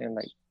 You know what I'm saying?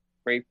 Like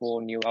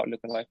grateful, new outlook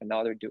in life, and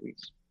now they're doing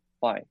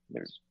fine.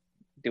 They're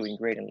doing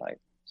great in life.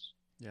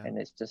 Yeah. And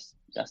it's just,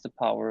 that's the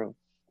power of,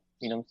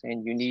 what I'm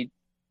saying?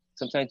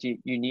 Sometimes you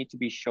need to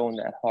be shown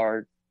that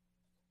hard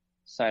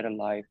side of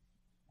life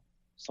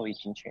so you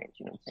can change.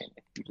 You know what I'm saying?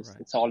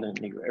 Like it's all in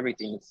you.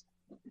 Everything is,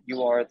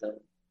 you are the,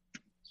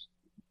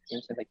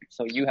 like,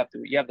 so you have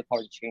the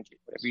power to change it.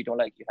 Whatever you don't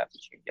like, you have to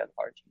change. You have the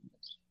power to change it.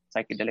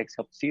 Psychedelics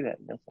help see that.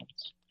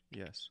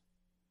 Yes.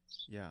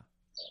 Yeah.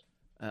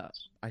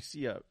 I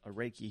see a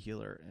Reiki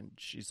healer, and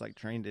she's like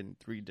trained in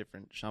 3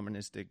 different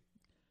shamanistic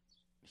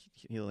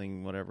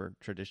healing, whatever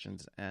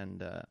traditions.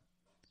 And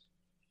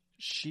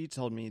she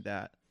told me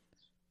that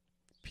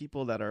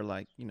people that are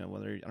like,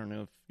 whether, I don't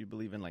know if you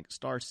believe in like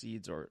star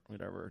seeds or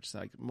whatever, it's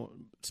like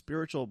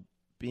spiritual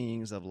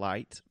beings of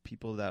light,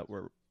 people that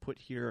were put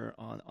here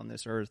on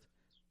this earth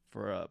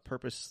for a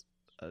purpose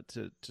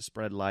to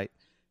spread light,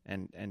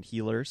 and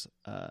healers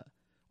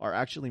are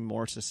actually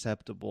more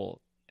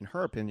susceptible, in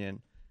her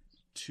opinion,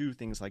 to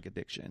things like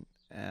addiction.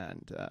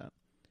 And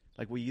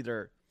like we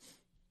either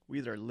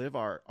live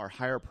our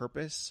higher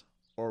purpose,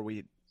 or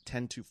we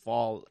tend to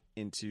fall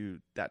into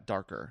that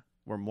darker.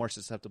 We're more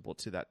susceptible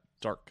to that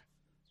dark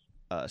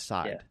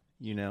side,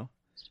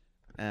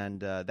 and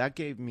that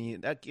gave me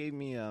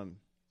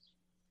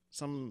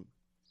some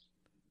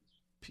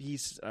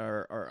peace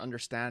or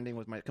understanding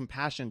with my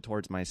compassion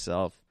towards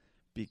myself,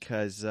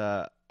 because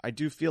I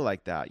do feel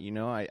like that.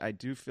 I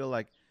do feel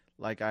like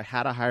I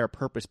had a higher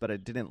purpose, but I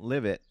didn't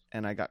live it,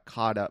 and I got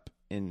caught up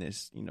in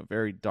this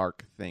very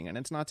dark thing. And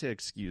it's not to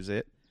excuse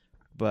it,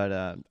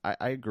 but I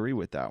agree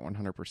with that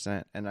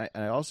 100%. And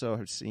I also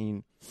have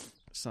seen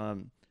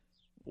some,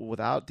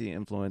 without the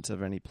influence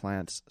of any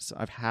plants, so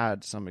I've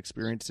had some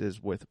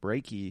experiences with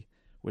Reiki,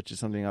 which is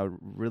something I would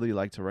really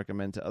like to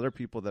recommend to other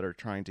people that are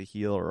trying to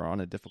heal or are on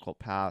a difficult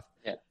path.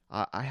 Yeah.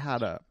 I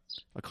had a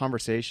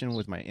conversation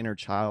with my inner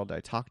child. I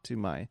talked to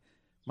my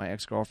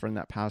ex-girlfriend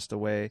that passed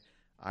away.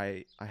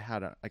 I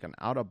had an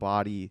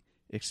out-of-body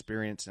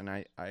experience, and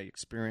I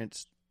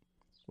experienced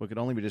what could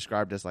only be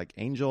described as like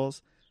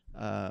angels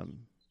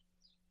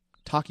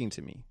talking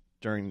to me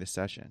during this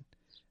session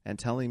and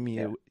telling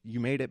me you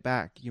made it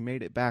back. You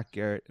made it back,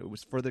 Garrett. It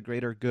was for the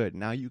greater good.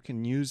 Now you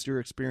can use your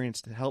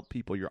experience to help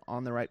people. You're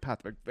on the right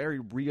path. Like, very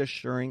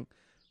reassuring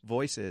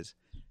voices.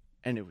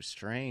 And it was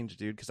strange,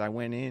 dude, because I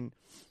went in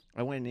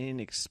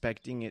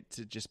expecting it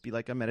to just be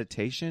like a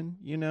meditation,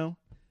 you know?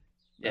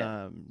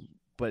 Yeah.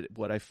 But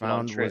what I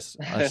found was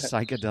a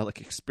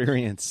psychedelic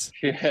experience.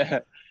 Yeah.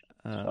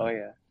 Oh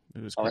yeah.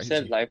 It was I crazy.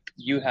 said, like,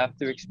 you have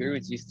to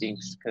experience these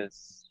things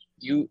because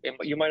you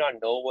might not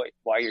know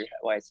why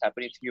it's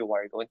happening to you,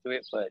 why you're going through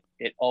it, but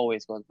it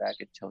always goes back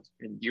and tells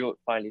you, and you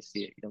finally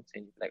see it. You know what I'm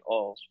saying? You're like,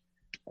 oh,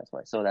 that's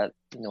why. So that,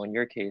 you know, in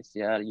your case,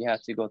 yeah, you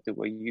have to go through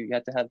where you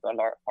have to have a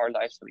hard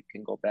life so you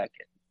can go back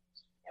and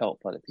help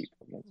other people.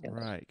 You know what I'm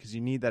saying? Right, because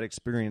you need that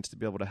experience to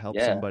be able to help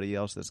Yeah. somebody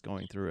else that's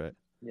going through it.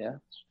 Yeah.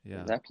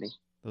 Yeah. Exactly.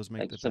 Those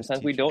make Like, the best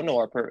sometimes we teachers. don't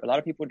know a lot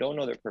of people don't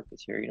know their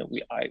purpose here. You know,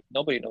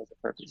 nobody knows their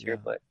purpose here,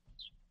 but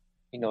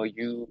you know,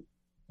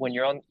 when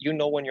you're on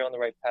the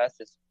right path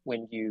is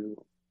when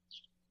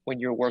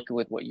you're working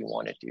with what you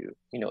want to do.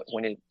 You know,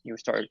 when you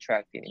start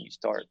attracting and you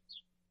start,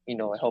 you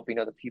know, helping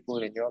other people,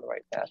 then you're on the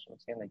right path. You know what I'm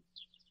saying? Like,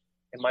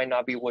 it might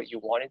not be what you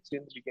wanted to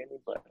in the beginning,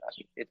 but I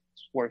mean, it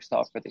works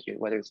out for the good,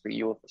 whether it's for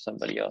you or for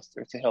somebody else,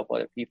 or to help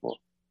other people.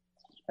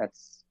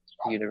 That's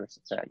the universe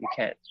of that.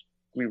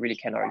 We really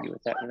can't argue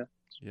with that, you know?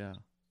 Yeah.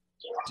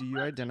 Do you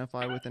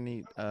identify with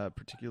any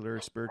particular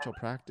spiritual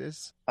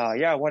practice?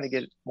 Yeah, I want to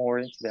get more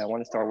into that. I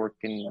want to start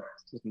working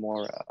with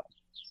more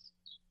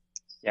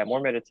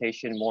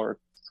meditation, more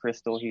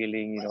crystal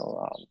healing, you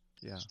know,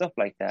 stuff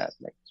like that.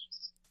 Like,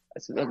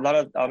 it's a lot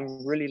of,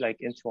 I'm really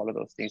like into all of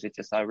those things. It's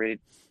just I really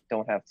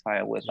don't have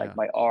time with like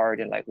my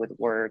art and like with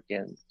work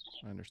and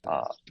I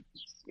understand.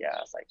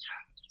 It's like,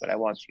 but I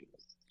want to.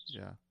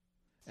 Yeah.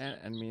 And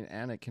I mean,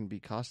 and it can be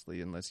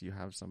costly unless you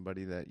have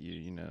somebody that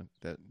you know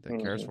that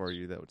cares for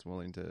you, that's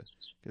willing to,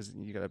 because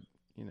you gotta,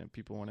 you know,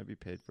 people want to be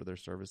paid for their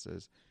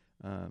services.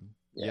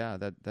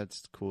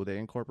 That's cool. They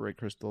incorporate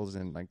crystals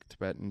in like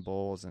Tibetan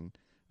bowls, and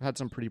I've had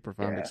some pretty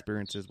profound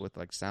experiences with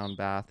like sound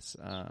baths,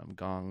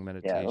 gong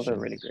meditation. Yeah, those are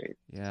really great.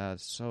 Yeah,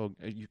 so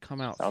you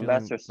come out sound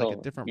feeling like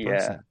a different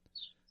person.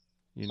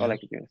 You know?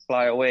 Like if you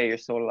fly away, you're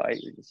so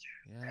light. You're just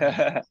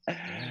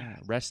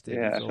rested.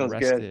 Yeah, you feel it feels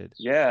rested. Good.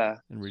 Yeah,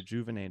 and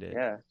rejuvenated.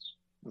 Yeah.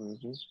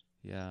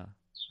 Yeah.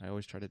 I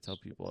always try to tell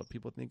people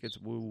think it's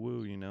woo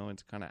woo, you know,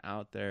 it's kind of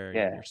out there,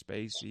 Yeah. You're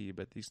spacey,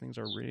 but these things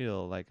are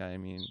real. Like, I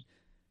mean,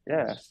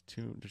 there's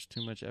too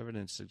much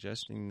evidence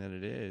suggesting that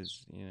it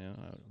is, you know.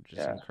 I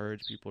just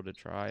encourage people to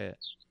try it.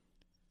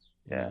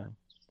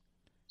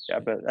 Yeah,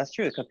 but that's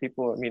true because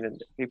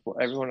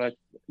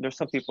there's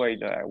some people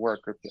at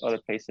work or other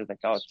places like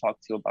I'll talk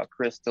to about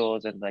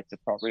crystals and like the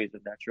properties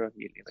of natural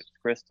healing, like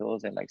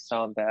crystals and like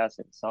sound baths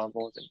and sound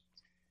bowls, and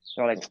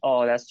they're like,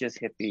 oh, that's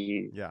just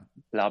hippie,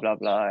 blah blah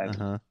blah.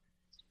 And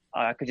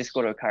I could just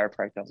go to a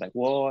chiropractor. I'm like,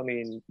 well, I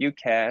mean, you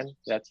can,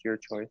 that's your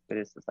choice, but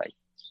it's just like,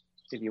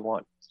 if you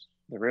want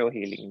the real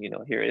healing, you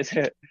know, here is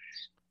it.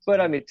 But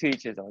I mean, to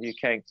each his own. You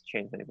can't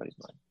change anybody's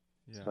mind.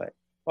 Yeah. But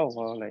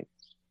like,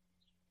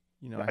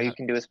 you know, all you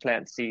can do is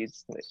plant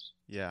seeds. Like,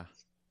 yeah,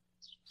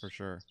 for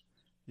sure.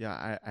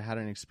 Yeah, I had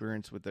an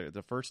experience with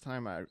the first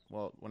time I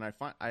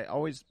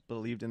always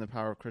believed in the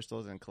power of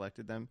crystals and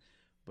collected them,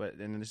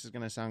 and this is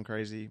gonna sound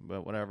crazy,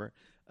 but whatever.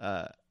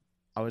 I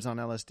was on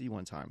LSD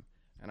one time,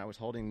 and I was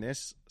holding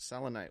this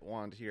selenite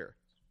wand here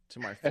to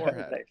my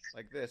forehead, nice.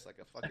 like this, like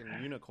a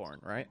fucking unicorn,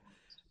 right?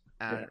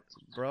 And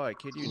bro, I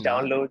kid you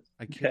not.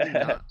 I kid you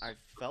not. I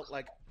felt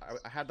like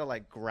I had to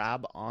like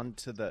grab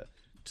onto the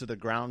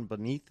ground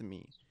beneath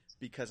me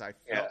because I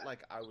felt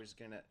like I was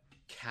gonna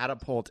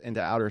catapult into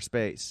outer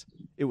space.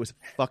 It was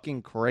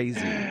fucking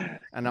crazy.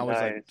 And I was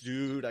like,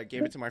 dude, I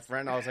gave it to my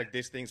friend. I was like,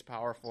 this thing's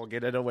powerful.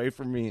 Get it away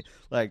from me.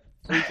 Like,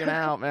 freaking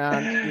out,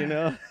 man. You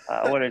know?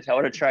 I would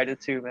have tried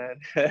it too, man.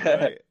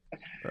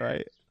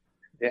 Right.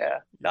 Yeah.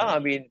 No, I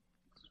mean,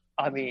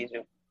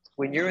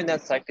 when you're in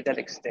that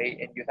psychedelic state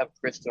and you have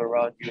crystal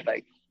around you,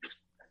 like,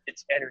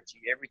 it's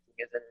energy. Everything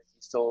is energy.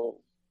 So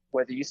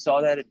whether you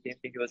saw that and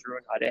didn't think it was real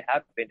or not, it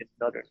happened in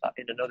another life,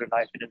 in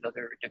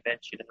another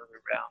dimension,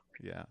 another realm.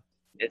 Yeah.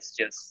 It's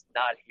just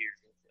not here.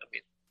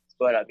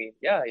 I mean,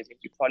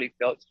 you probably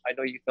felt. I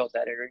know you felt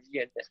that energy,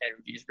 and the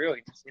energy is real.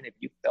 You know, and if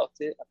you felt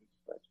it,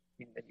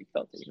 then you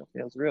felt it. You know,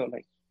 it was real.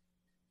 Like,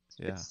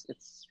 it's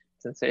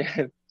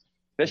insane.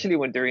 Especially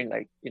when during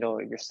like, you know,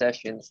 your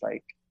sessions,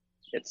 like,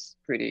 it's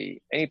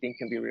pretty. Anything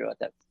can be real at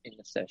that in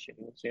the session.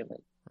 You know what I'm saying?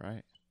 Like,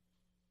 right.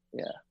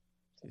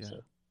 Yeah.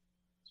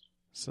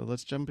 So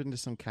let's jump into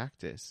some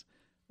cactus.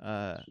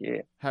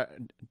 Do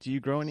you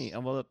grow any?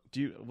 We'll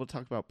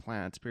talk about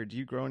plants. But do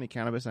you grow any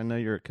cannabis? I know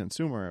you're a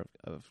consumer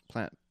of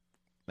plant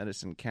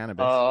medicine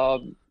cannabis.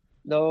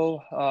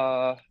 No.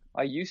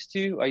 I used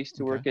to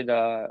work at.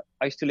 I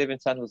used to live in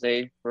San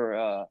Jose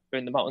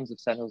in the mountains of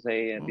San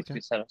Jose and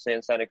between San Jose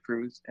and Santa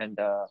Cruz, and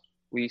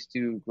we used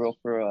to grow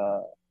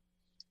for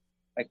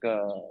like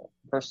a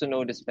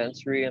personal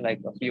dispensary and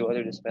like a few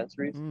other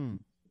dispensaries.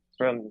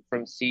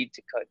 From seed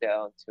to cut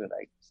down to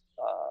like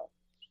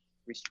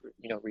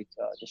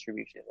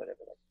distribution, whatever,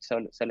 like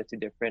sell it to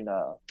different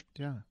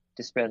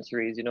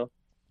dispensaries, you know.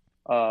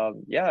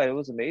 Yeah, it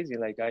was amazing.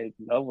 Like I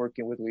love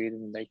working with weed,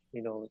 and like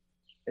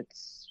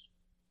it's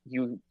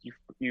you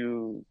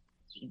you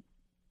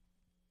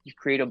you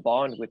create a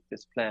bond with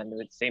this plant.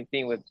 And it's the same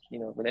thing with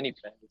with any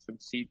plant. It's from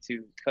seed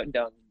to cut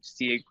down, you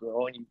see it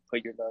grow, and you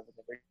put your love and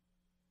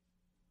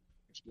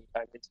energy and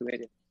time into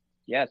it. And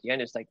yeah, at the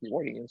end, it's like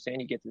rewarding. You know what I'm saying?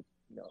 You get to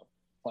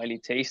finally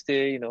taste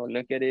it.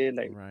 Look at it.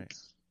 Like Right.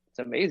 it's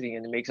amazing,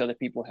 and it makes other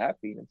people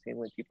happy. You know what I'm saying?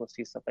 When people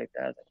see stuff like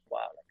that, like wow,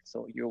 like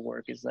so your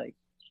work is like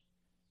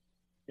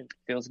it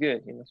feels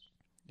good.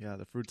 Yeah,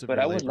 the fruits of But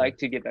your I would labor. like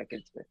to get back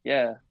into it.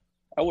 Yeah,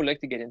 I would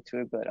like to get into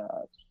it, but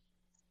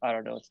I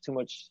don't know. It's too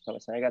much. So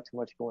I got too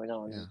much going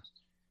on. Yeah. And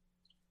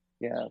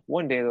yeah,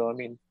 one day though. I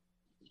mean,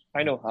 I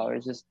One. know how.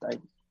 It's just like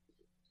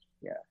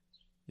yeah,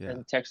 Yeah.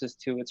 and Texas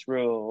too. It's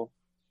real.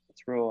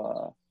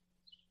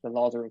 The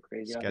laws are real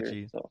crazy out here.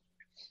 Sketchy. So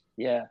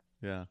yeah,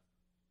 Yeah.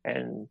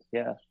 and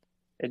yeah,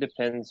 it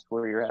depends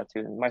where you're at too.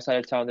 In my side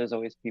of town, there's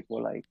always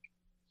people like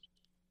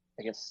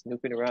I guess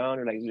snooping around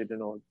or like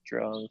living on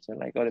drunks and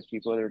like other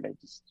people that are like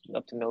just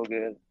up to no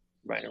good,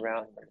 running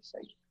around. And it's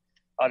like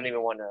I don't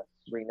even want to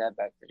bring that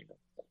back there.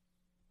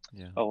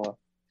 Yeah. Oh well.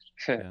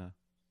 Yeah.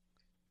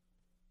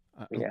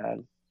 I'm Yeah,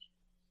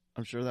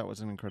 I'm sure that was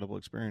an incredible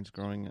experience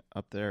growing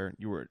up there.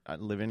 You were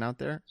living out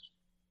there,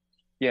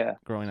 yeah.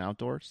 growing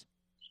outdoors,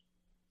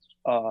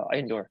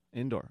 Indoor.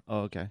 indoor.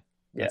 Oh, okay.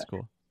 Yeah, That's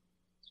cool.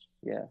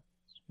 yeah.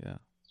 Yeah.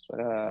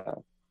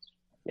 But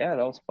yeah,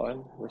 that was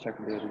fun. Wish I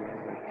could do it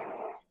again. Like,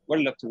 would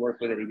love to work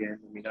with it again.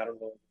 I mean, I don't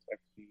know if it's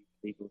actually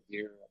legal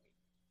here. I mean,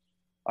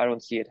 I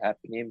don't see it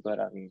happening, but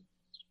I mean,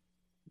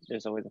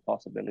 there's always a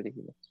possibility.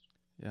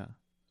 Yeah.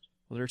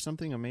 Well, there's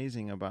something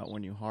amazing about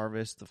when you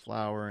harvest the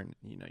flower and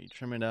you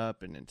trim it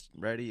up and it's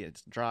ready,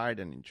 it's dried,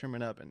 and you trim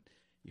it up and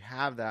you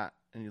have that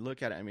and you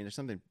look at it. I mean, there's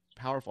something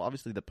powerful.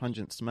 Obviously, the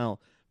pungent smell,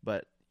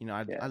 but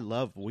I Yeah,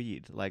 love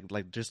weed. Like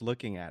just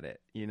looking at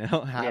it,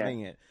 yeah, having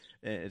it,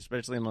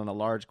 especially in a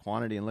large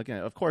quantity and looking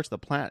at it. Of course, the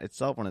plant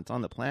itself when it's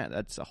on the plant,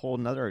 that's a whole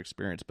nother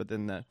experience. But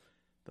then the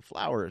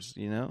flowers,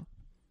 yeah,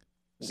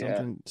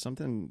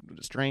 something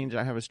strange.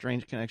 I have a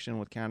strange connection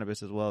with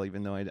cannabis as well,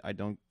 even though I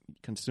don't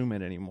consume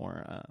it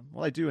anymore.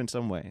 Well, I do in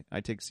some way. I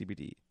take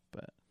CBD,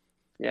 but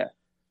yeah,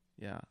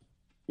 yeah,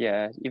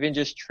 yeah. Even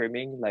just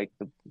trimming like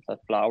the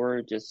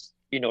flower, just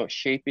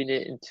shaping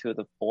it into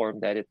the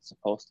form that it's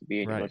supposed to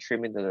be, and right,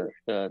 trimming the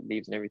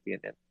leaves and everything,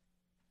 and then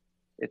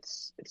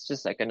it's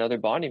just like another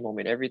bonding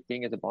moment.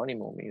 Everything is a bonding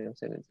moment. You know what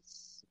I'm saying?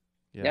 It's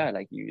yeah, yeah,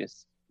 like you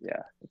just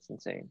yeah, it's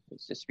insane.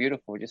 It's just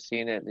beautiful, just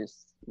seeing it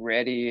just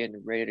ready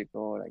to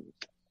go. Like,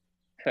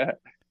 but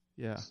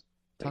yeah.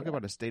 Talk yeah,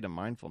 about a state of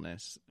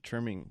mindfulness,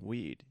 trimming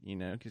weed,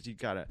 because you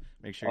gotta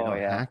make sure you oh don't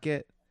yeah, hack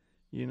it,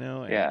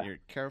 and yeah, you're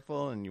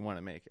careful and you want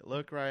to make it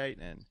look right.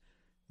 And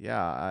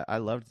yeah, I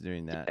loved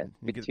doing that. yeah. And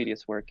you Big get,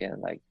 tedious work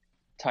and like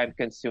time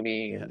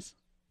consuming and yes,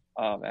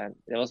 man,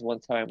 there was one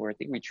time where I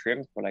think we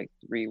trimmed for like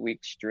 3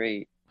 weeks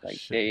straight, like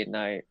shit, day and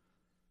night,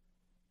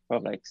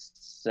 from like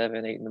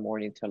 7, 8 in the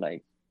morning to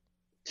like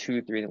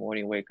 2, 3 in the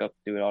morning. Wake up,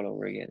 do it all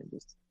over again, and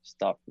just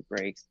stop for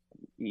breaks,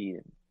 eat.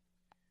 And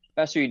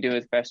faster you do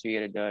it, faster you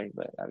get it done.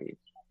 But I mean,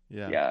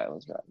 yeah. yeah, it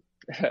was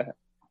rough.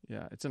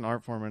 Yeah, it's an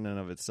art form in and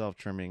of itself,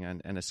 trimming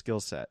and a skill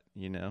set.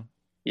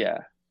 Yeah,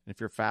 If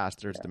you're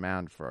fast, there's yeah,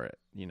 demand for it.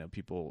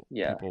 People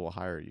yeah. people will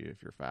hire you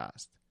if you're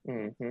fast.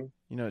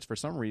 It's for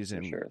some For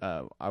reason sure.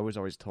 I was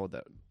always told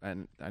that,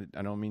 and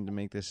I don't mean to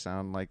make this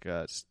sound like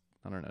I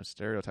don't know,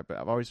 stereotype, but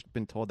I've always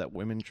been told that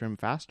women trim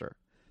faster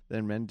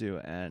than men do,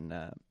 and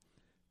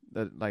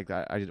that like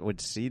I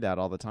would see that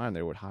all the time.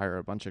 They would hire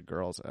a bunch of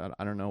girls.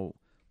 I don't know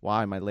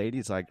why. My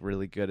lady's like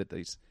really good at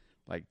these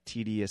like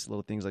tedious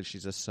little things. Like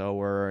she's a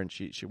sewer and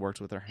she works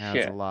with her hands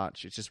a Yeah, lot.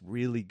 She's just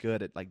really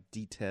good at like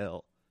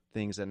detail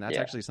things, and that's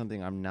yeah, actually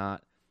something I'm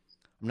not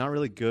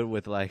really good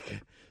with,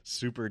 like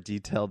super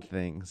detailed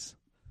things.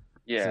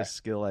 It's a yeah,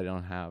 skill I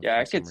don't have yeah.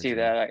 for I could some see reason.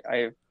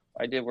 that.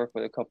 I did work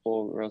with a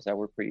couple of girls that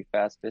were pretty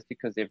fast, just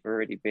because they've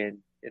already been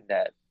in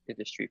that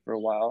industry for a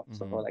while.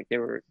 So Hmm. like they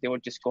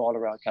would just go all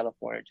around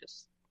California,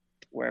 just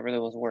wherever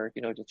there was work,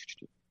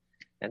 just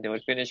and they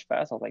would finish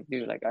fast. I was like,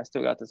 dude, like I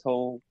still got this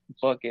whole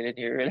bucket in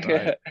here.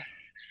 Right.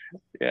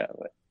 Yeah,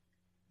 but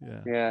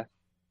Yeah. yeah,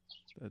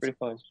 That's pretty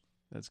fun.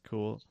 that's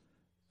cool.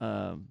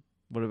 Um,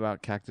 what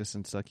about cactus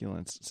and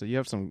succulents? So you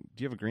have some?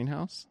 Do you have a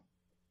greenhouse?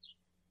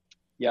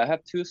 Yeah, I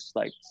have two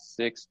like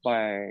 6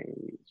 by.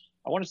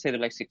 I want to say they're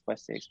like 6 by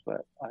 6,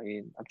 but I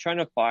mean, I'm trying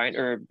to find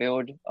or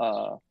build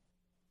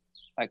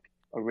like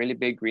a really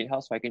big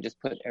greenhouse so I can just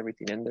put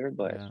everything in there.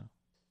 But Yeah.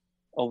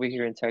 over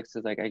here in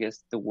Texas, like I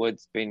guess the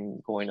wood's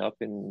been going up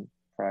in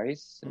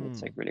price and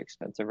it's like Hmm. really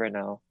expensive right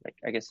now. Like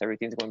I guess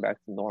everything's going back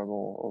to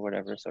normal or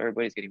whatever. So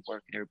everybody's getting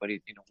work and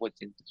everybody's,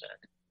 wood's in demand.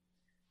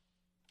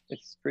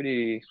 It's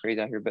pretty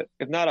crazy out here. But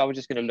if not, I was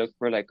just gonna look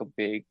for like a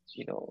big,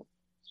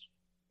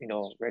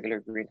 regular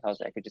greenhouse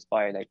that I could just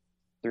buy like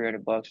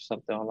 $300 or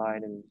something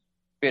online and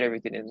fit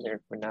everything in there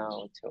for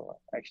now until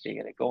I actually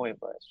get it going.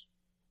 But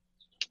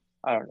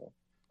I don't know.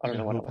 I Like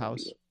don't a know what I hoop want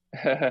to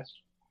do house. yet.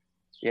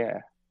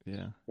 Yeah,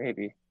 Yeah.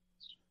 maybe.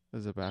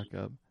 As a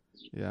backup.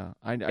 Yeah,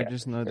 I Yeah,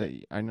 just for know sure.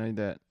 that I know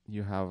that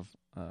you have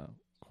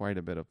quite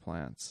a bit of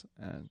plants.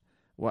 And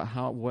what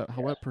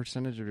Yeah.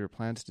 percentage of your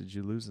plants did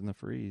you lose in the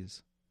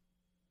freeze?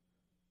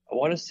 I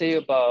want to say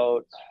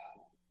about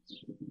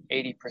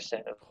 80%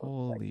 of them.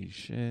 Like, Holy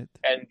shit!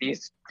 and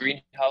these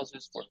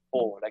greenhouses were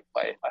full. Like,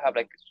 I have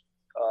like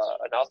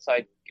an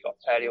outside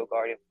patio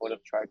garden full of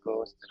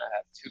tricos, and I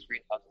have two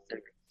greenhouses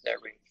that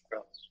range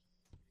from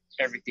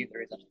everything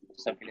there is on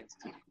succulents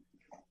to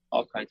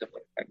all kinds of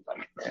like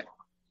cacti.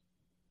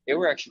 They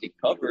were actually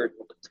covered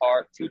with a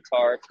tarp, two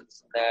tarps, and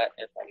this and that,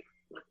 and like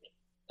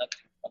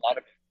nothing. A lot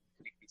of it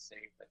completely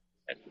saved.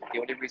 And the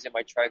only reason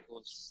my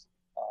tricos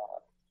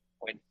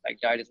when like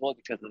died as well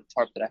because of the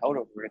tarp that I held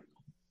over it.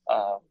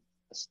 Um,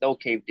 the snow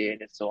caved in,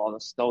 and so all the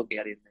snow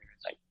got in there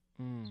and like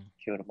Mm.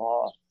 killed them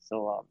all.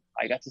 So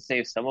I got to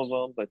save some of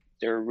them, but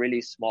they're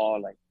really small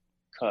like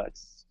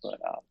cuts. But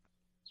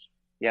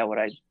yeah, what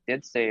I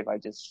did save, I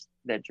just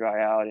let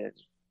dry out and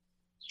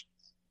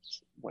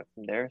went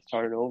from there.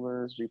 Started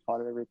over,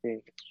 repotted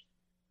everything.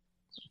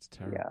 That's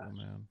Yeah, terrible,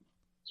 man.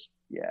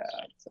 yeah.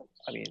 So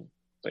I mean,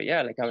 but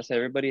yeah, like I said,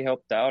 everybody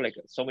helped out. Like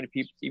so many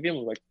people, even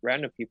like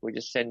random people,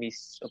 just send me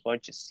a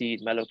bunch of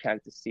seeds, mellow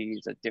cactus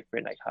seeds, a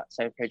different like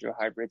San Pedro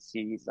hybrid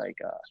seeds. Like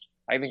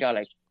I even got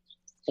like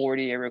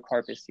 40 aerial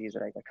carpet seeds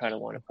that I kind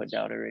of want to put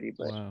down already,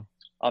 but Wow.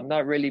 I'm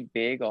not really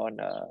big on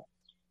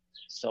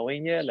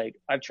sowing yet. Like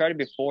I've tried it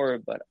before,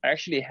 but I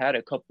actually had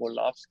a couple of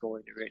lofts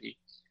going already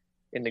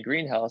in the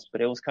greenhouse,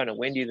 but it was kind of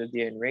windy the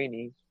day and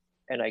rainy,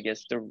 and I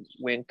guess the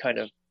wind kind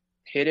of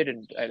hit it,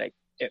 and I like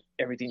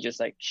everything just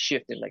like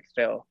shifted, like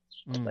fell.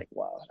 I was Mm. like,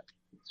 wow.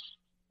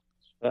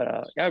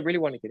 But yeah, I really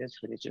want to get into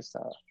it. It's just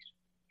I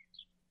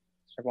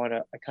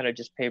kind of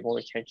just pay more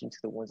attention to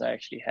the ones I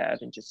actually have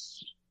and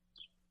just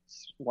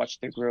watch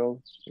them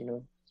grow. You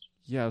know?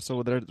 Yeah.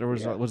 So there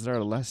Yeah. was there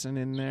a lesson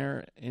in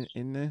there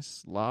in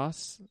this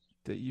loss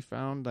that you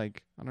found?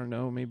 Like, I don't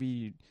know,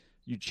 maybe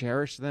you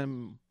cherish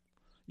them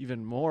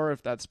even more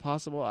if that's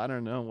possible. I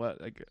don't know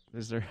what, like,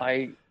 is there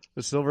I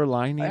a silver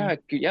lining?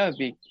 yeah,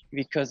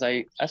 because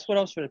that's what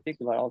I was trying to think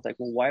about. I was like,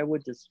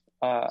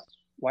 well,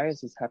 why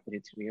is this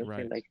happening to me? Okay,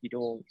 Right. like you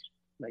don't,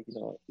 like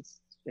it's,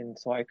 and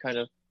so I kind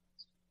of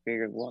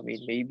figured, well, I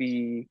mean,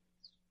 maybe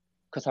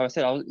because I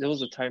said there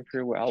was a time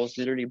period where I was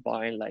literally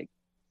buying like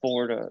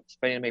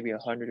spending maybe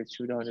 $100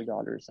 or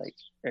 $200 like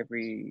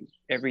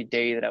every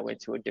day that I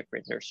went to a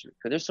different nursery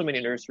because there's so many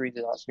nurseries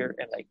out here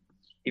and like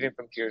even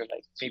from here to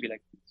like maybe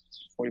like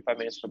 45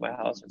 minutes from my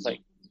house, it's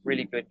like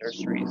really good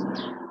nurseries.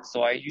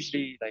 So I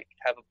usually like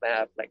have a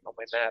map like on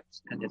my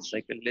maps and it's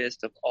like a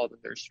list of all the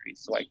nurseries.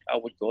 So I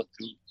would go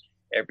through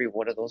every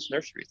one of those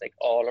nurseries like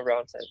all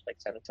around like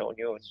San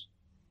Antonio and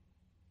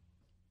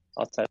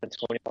outside of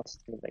Antonio,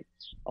 like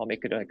I'll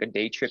make it like a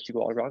day trip to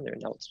go all around there,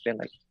 and I would spend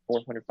like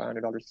 $400,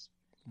 $500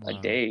 a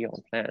Wow. day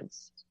on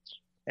plants.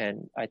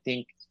 And I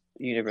think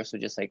the universe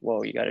was just like,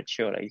 whoa, you gotta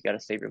chill, like you gotta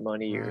save your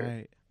money or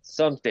Right.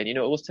 something. It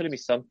was telling me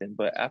something.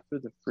 But after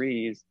the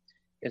freeze,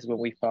 is when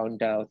we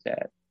found out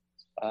that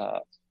uh,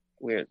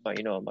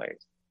 my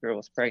girl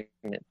was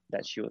pregnant,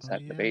 that she was Oh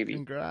having a yeah, baby. So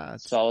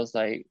congrats. I was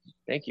like,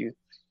 thank you.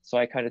 So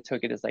I kind of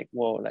took it as like,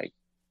 whoa, like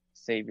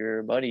save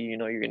your money,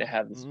 you're gonna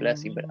have this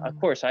blessing. But of Mm.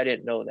 course, I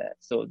didn't know that.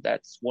 So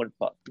that's one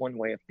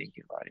way of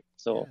thinking about it.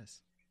 So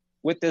Yes.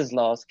 with this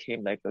loss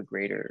came like a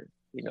greater,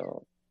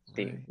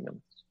 thing, Right.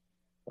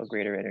 a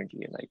greater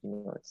energy, and like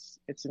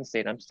it's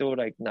insane. I'm still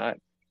like not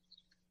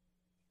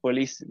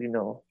fully,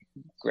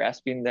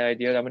 grasping the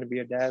idea that I'm gonna be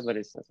a dad, but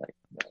it's just like,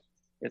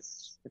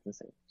 it's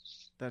insane.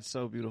 That's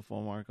so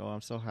beautiful, Marco.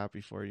 I'm so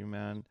happy for you,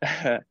 man.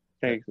 Uh,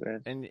 Thanks,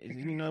 man.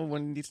 And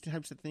when these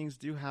types of things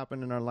do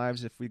happen in our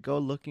lives, if we go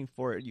looking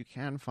for it, you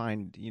can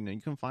find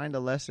a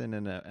lesson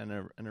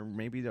and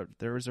maybe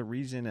there is a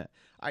reason.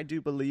 I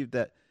do believe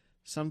that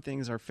some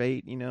things are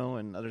fate,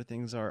 and other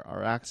things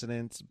are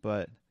accidents.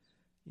 But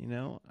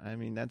I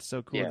mean, that's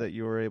so cool Yeah, that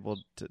you were able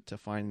to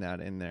find that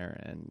in there.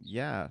 And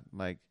yeah,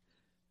 like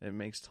it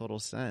makes total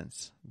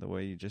sense the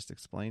way you just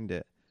explained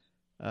it.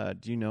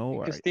 Do you know?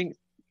 because things.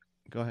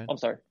 Go ahead. I'm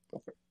sorry.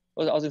 Go for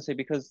it. I was gonna say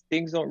because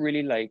things don't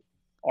really like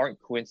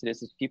aren't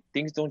coincidences.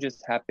 Things don't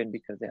just happen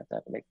because they have to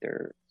happen. Like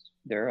they're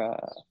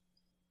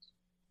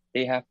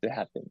they have to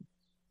happen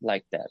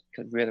like that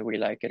because whether we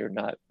like it or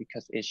not,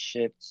 because it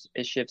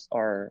shifts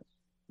our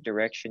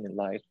direction in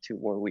life to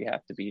where we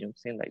have to be. You know what I'm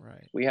saying? Like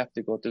Right. we have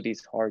to go through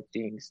these hard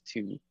things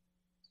to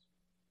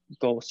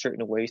go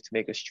certain ways to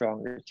make us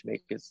stronger, to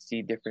make us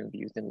see different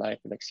views in life,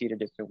 and like see it a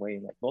different way.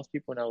 And like most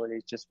people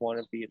nowadays just want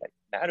to be like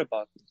mad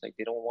about things. Like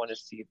they don't want to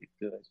see the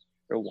good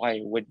or why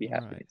it would be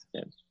happening Right. to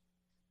them.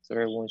 So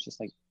everyone's just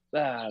like,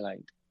 like,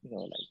 like,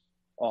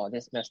 oh,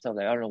 this messed up.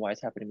 Like, I don't know why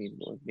it's happening to me.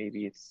 Or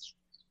maybe it's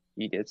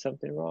he did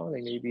something wrong.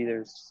 Like maybe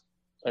there's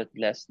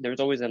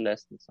always a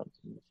lesson,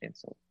 something. And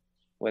so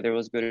whether it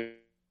was good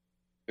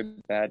or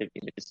bad, it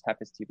just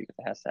happens to you because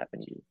it has to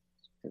happen to you.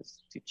 Because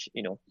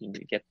you need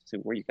to get to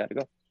where you got to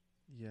go.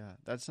 Yeah,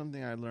 that's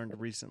something I learned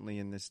recently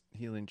in this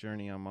healing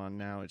journey I'm on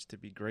now is to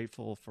be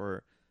grateful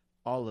for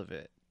all of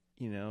it.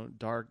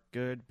 Dark,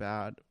 good,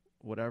 bad,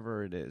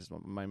 whatever it is,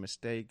 my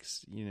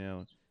mistakes,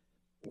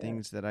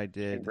 things that I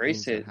did,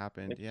 Embrace things that it.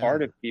 happened. It's Yeah.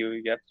 part of you.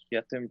 You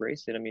have to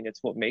embrace it. I mean,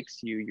 it's what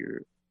makes you.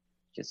 You're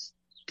just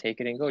take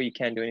it and go. You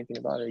can't do anything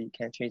about it. You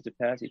can't change the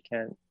past. You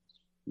can't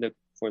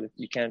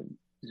you can't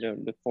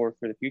look forward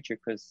for the future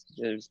because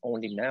there's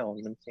only now.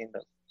 You know what I'm saying?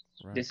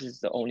 Right. This is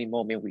the only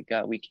moment we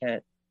got. We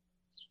can't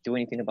do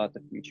anything about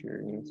the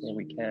future. You know what I'm saying?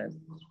 We can't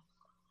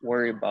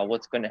worry about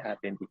what's going to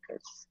happen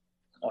because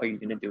all you're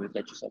going to do is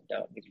let yourself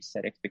down. Maybe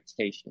set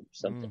expectations or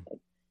something. Like,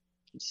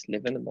 just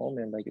live in the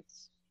moment. Like,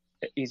 it's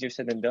easier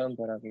said than done,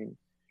 but I mean,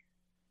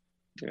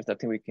 there's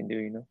nothing we can do,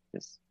 you know,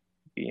 just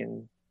be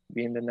in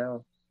the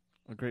now.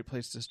 A great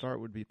place to start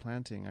would be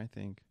planting, I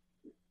think,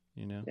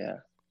 you know? Yeah.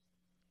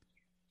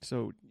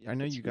 So I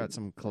know you got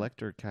some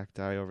collector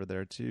cacti over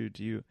there too.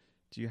 Do you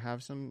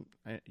have some?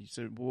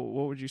 So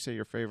what would you say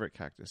your favorite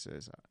cactus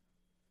is?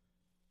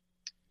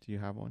 Do you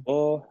have one?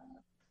 Oh,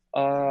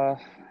 I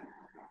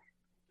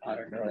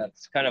don't know.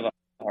 That's kind of a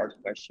hard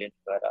question,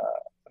 but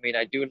I mean,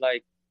 I do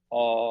like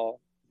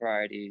all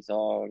varieties,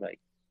 all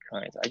like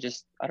kinds.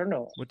 I don't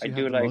know. What do I you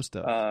do have the like most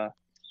of? I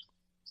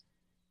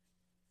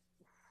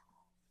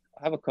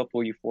have a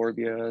couple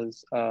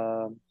euphorbias,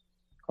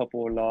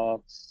 couple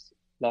loft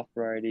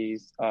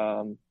varieties.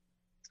 I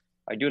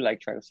do like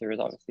Trichocereus,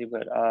 obviously,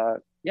 but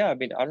yeah, I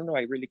mean, I don't know.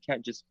 I really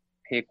can't just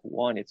pick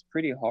one. It's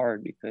pretty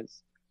hard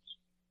because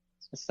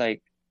it's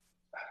like,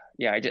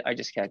 yeah, I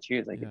just can't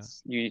choose. Like,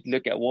 it's you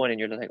look at one and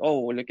you're like, oh,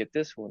 well, look at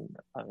this one.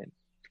 I mean,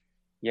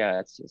 yeah,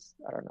 it's just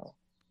I don't know.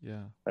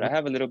 Yeah. But I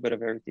have a little bit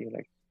of everything.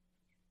 Like,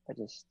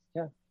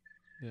 yeah.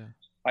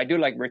 I do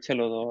like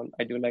Myrtillo though.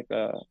 I do like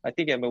I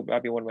think it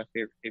might be one of my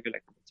favorite. Maybe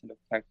like Myrtillo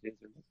cactus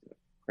or like the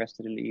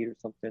Crested Elite or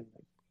something.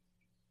 Like,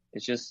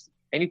 it's just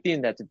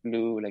anything that's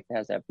blue, like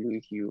has that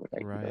blue hue,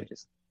 like you know,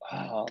 just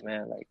oh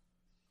man, like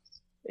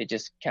it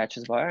just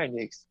catches my eye and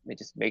it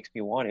just makes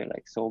me want it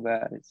like so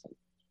bad. It's like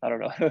I don't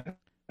know.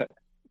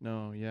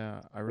 No,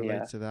 yeah, I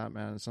relate to that,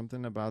 man.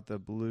 Something about the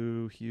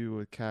blue hue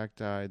with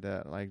cacti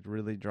that like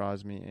really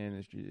draws me in.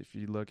 If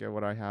you look at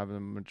what I have, the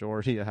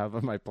majority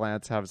of my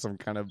plants have some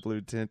kind of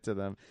blue tint to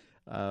them.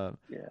 I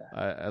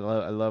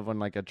love when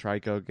like a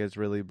tricho gets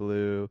really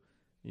blue.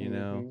 You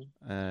know,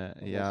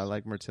 yeah, I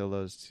like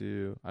Myrtillos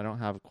too. I don't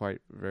have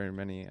quite very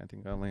many. I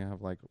think I only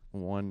have like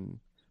one,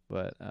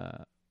 but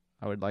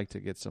I would like to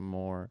get some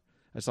more.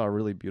 I saw a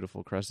really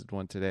beautiful crested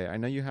one today. I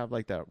know you have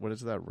like that. What is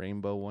that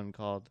rainbow one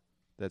called?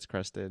 That's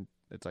crested.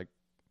 It's like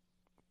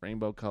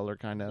rainbow color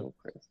kind of.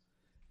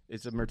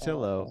 It's a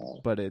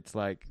Myrtillo, but it's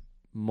like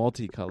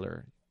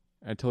multicolor.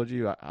 I told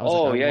you I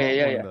was like, I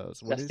want one of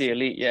those. That's the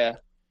Elite, yeah.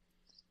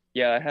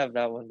 Yeah, I have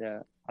that one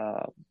there.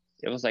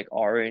 It was like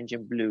orange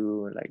and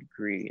blue and like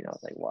green. I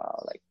was like,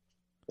 wow, like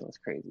it was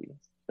crazy.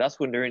 That's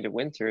when during the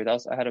winter,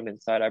 I had them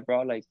inside. I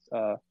brought like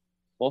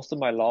most of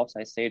my lofts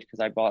I saved because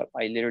I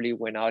literally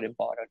went out and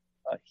bought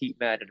a heat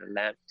mat and a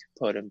lamp to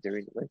put them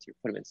during the winter,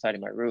 put them inside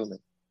in my room. And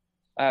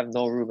I have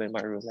no room in my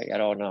room, like at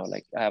all now.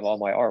 Like I have all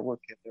my artwork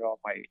in there, all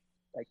my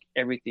like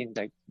everything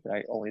like that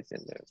I own is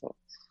in there. So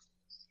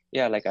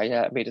yeah, like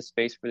I made a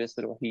space for this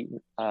little heat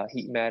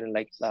mat and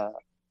like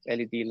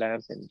LED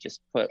lamp and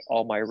just put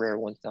all my rare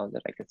ones down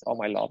there. Like it's all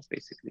my lofts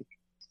basically.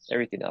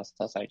 Everything else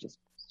I just.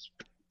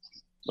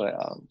 But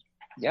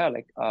yeah,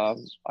 like I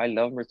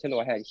love Myrtillo.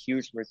 I had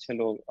huge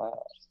Myrtillo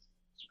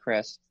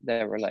crests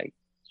that were like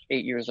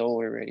 8 years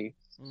old already,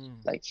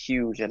 like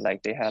huge, and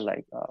like they had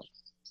like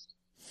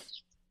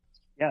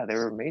yeah, they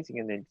were amazing,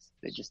 and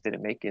they just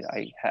didn't make it.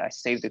 I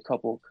saved a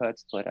couple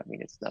cuts, but I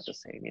mean, it's not the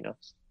same, you know.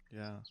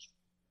 Yeah.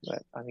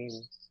 But I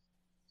mean,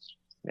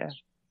 yeah.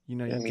 You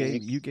know,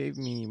 you gave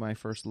me my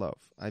first loaf,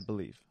 I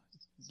believe.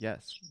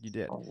 Yes, you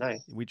did. Oh,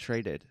 nice. We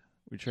traded,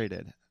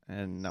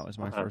 and that was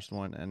my first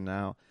one. And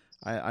now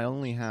I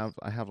only have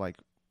like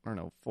I don't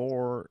know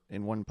 4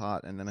 in one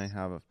pot, and then I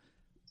have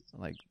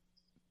like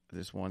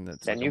this one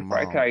that's that like new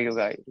fry kai you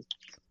got.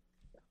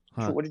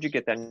 Huh? So what did you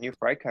get? That new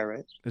fry kai,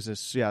 right?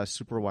 It's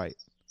super white.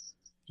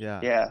 Yeah.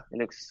 Yeah, it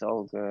looks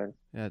so good.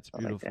 Yeah, it's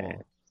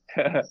beautiful.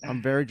 Like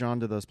I'm very drawn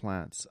to those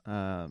plants.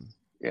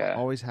 Yeah.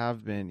 Always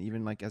have been.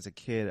 Even like as a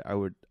kid, I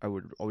would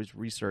always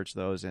research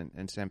those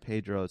and San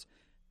Pedro's,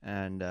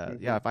 and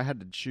yeah, if I had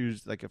to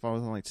choose, like if I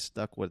was only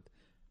stuck with,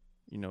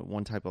 you know,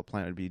 one type of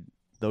plant, it would be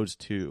those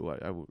two.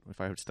 If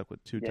I was stuck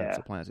with two types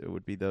of plants, it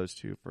would be those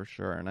two for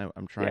sure. And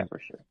I'm trying. Yeah, for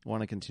sure.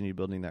 Want to continue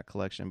building that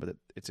collection, but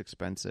it's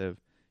expensive.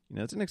 You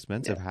know, it's an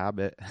expensive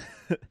habit.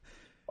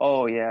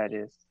 Oh yeah, it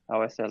is. I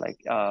always said like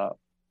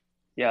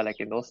yeah, like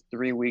in those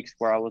 3 weeks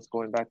where I was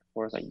going back and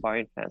forth like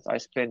buying plants, I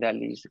spent at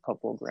least a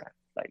couple of grand.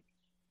 Like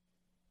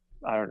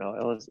I don't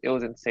know, it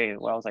was insane.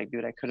 Where I was like,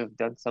 dude, I could have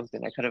done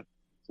something. I could have.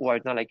 Well,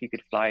 it's not like you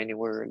could fly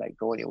anywhere, like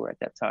go anywhere at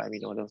that time. You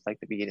know, it was like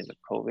the beginning of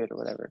COVID or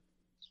whatever.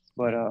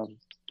 But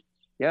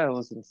yeah, it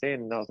was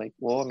insane. And I was like,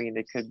 well, I mean,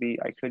 I could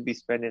be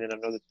spending it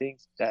on other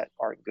things that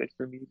aren't good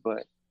for me.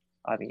 But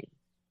I mean,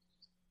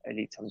 at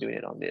least I'm doing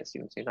it on this. You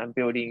know what I'm saying? I'm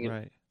building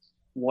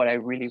what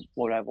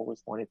I've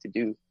always wanted to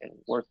do and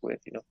work with.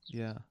 You know.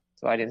 Yeah.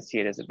 So I didn't see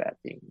it as a bad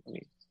thing. I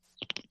mean.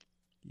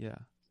 Yeah.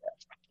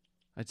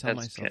 I tell That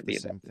myself can't the be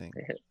same that. thing.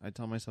 I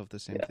tell myself the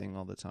same Yeah. thing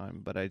all the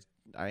time, but I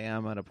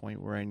am at a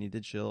point where I need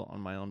to chill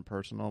on my own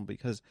personal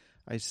because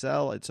I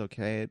sell, it's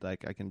okay.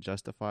 Like I can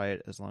justify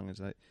it as long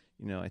as I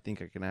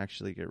think I can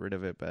actually get rid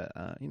of it, but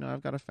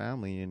I've got a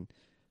family and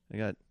I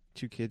got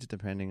 2 kids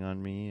depending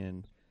on me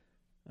and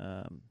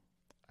um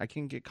I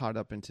can get caught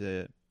up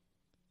into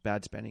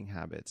bad spending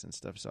habits and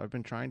stuff. So I've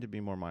been trying to be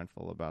more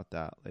mindful about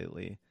that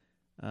lately.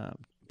 Um,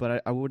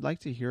 but I would like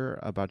to hear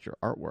about your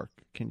artwork.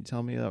 Can you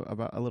tell me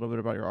about a little bit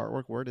about your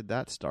artwork? Where did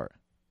that start?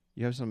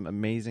 You have some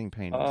amazing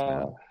paintings, Uh,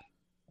 man.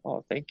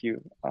 oh, thank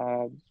you.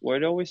 Well,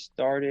 it always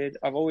started,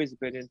 I've always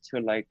been into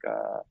like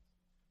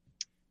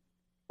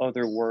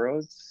other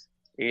worlds,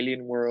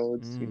 alien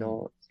worlds,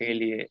 Mm,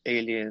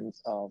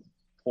 aliens,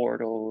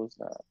 portals,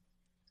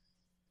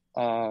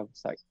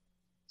 it's like,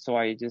 so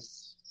I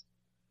just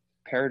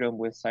paired them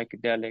with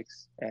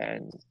psychedelics,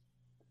 and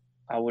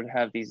I would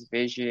have these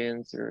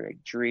visions or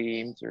like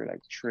dreams or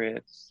like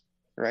trips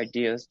or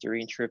ideas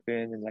during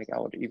tripping, and like I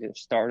would either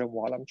start them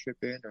while I'm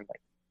tripping or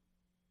like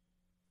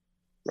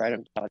write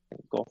them down and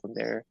go from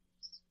there.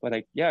 But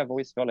like, yeah, I've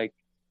always felt like,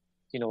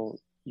 you know,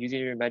 using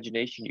your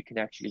imagination, you can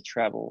actually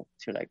travel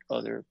to like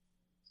other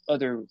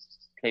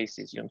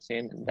places, you know what I'm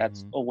saying? And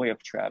that's mm-hmm. a way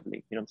of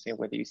traveling, you know what I'm saying?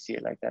 Whether you see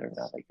it like that or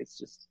not, like it's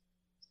just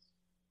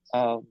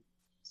um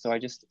so I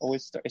just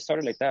always it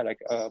started like that, like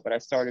but I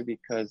started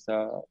because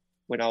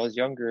when I was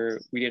younger,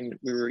 we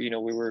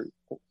were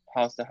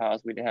house to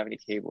house, we didn't have any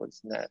cable and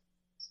that.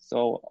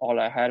 So all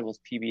I had was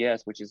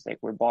PBS, which is like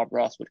where Bob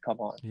Ross would come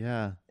on.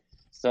 Yeah.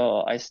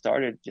 So I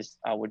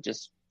would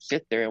just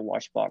sit there and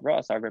watch Bob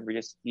Ross. I remember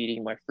just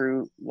eating my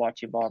fruit,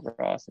 watching Bob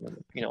Ross,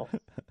 and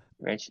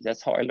eventually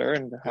that's how I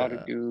learned how to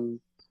Yeah. do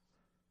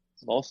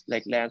most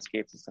like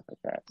landscapes and stuff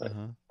like that. But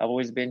Uh-huh. I've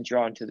always been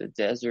drawn to the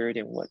desert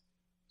and what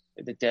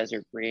the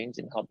desert brings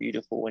and how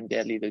beautiful and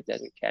deadly the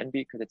desert can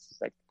be because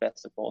it's like the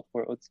best of both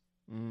worlds.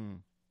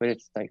 Mm, But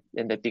it's like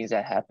and the things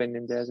that happen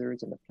in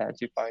deserts and the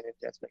plants you find in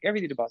deserts, like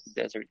everything about the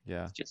desert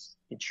yeah. is just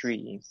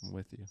intriguing. I'm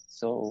with you.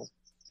 So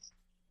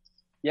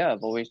yeah,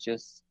 I've always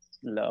just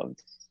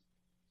loved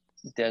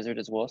desert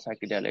as well,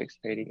 psychedelics,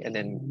 painting, and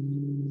then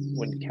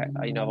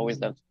I've always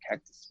loved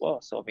cactus as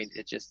well. So I mean,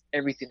 it's just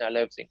everything I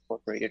love is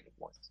incorporated in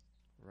one.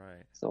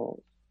 Right.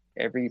 So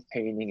every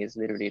painting is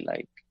literally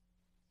like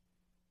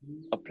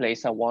a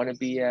place I want to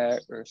be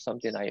at, or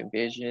something I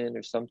envision,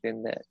 or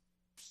something that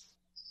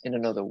in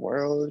another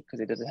world. Because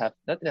it doesn't have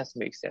nothing has to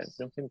make sense.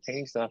 Something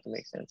paintings don't have to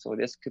make sense. So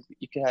this could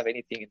you could have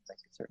anything in like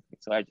a certain thing.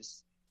 So I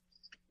just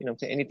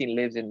anything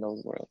lives in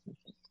those worlds.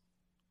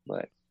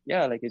 But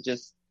yeah, like it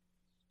just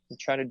I'm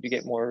trying to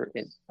get more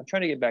in, I'm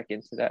trying to get back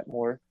into that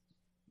more.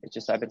 It's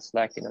just I've been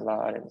slacking a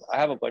lot, and I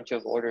have a bunch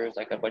of orders,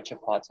 like a bunch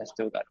of pots I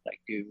still got to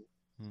like do,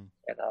 Mm.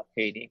 and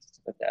paintings and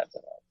stuff like that.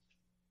 But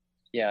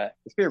yeah,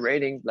 it's been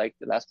raining like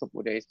the last couple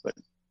of days, but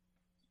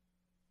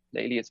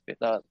lately it's been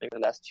like the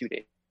last 2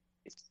 days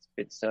it's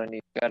been sunny.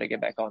 Got to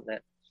get back on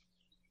that.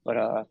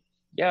 But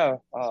yeah,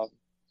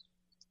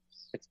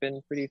 it's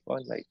been pretty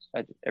fun. Like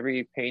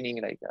every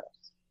painting, like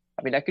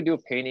I mean, I could do a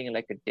painting in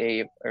like a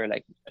day or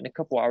like in a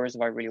couple hours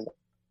if I really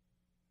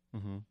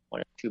Mm-hmm.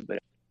 wanted to, but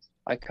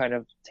I kind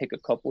of take a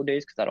couple of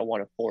days because I don't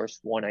want to force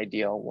one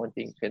idea on one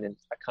thing, and then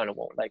I kind of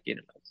won't like it.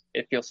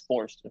 It feels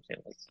forced, you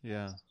know, like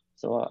Yeah.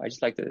 so. I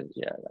just like to,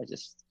 yeah.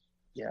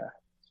 Yeah,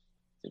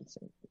 it's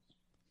insane.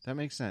 That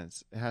makes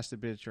sense. It has to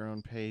be at your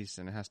own pace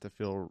and it has to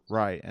feel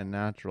right and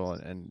natural.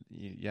 And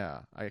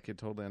yeah, I could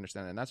totally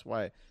understand. And that's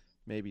why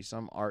maybe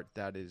some art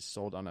that is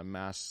sold on a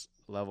mass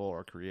level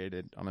or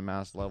created on a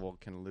mass level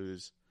can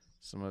lose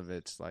some of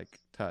its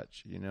like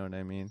touch. You know what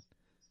I mean?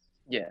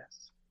 Yeah.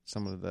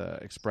 Some of the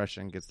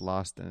expression gets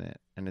lost in it.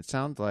 And it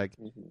sounds like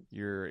Hmm.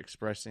 you're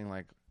expressing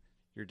like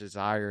your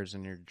desires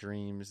and your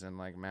dreams and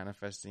like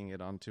manifesting it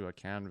onto a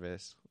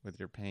canvas with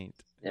your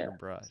paint and your Yeah.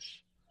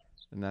 brush.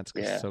 And that's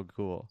Yeah. so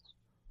cool.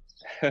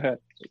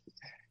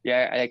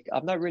 Yeah.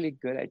 I'm not really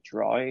good at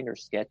drawing or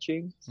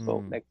sketching, so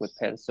Mm, like with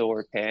pencil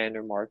or pen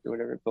or marker or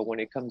whatever. But when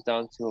it comes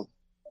down to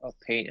a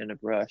paint and a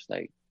brush,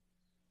 like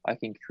I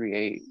can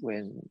create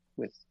with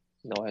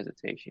no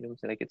hesitation. You know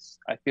what I'm saying? Like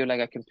I feel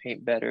like I can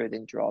paint better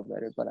than draw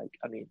better, but like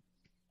I mean,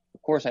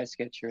 of course I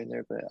sketch here and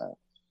there, but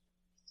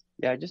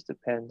yeah, it just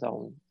depends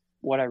on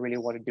what I really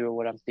want to do or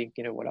what I'm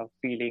thinking or what I'm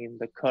feeling.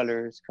 The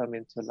colors come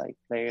into like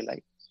play,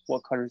 like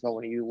what colors I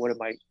want to use,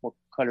 what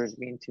colors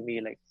mean to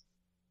me. Like,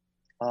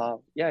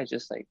 yeah, it's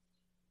just like,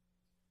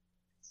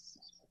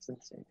 it's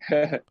insane.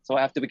 So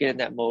I have to get in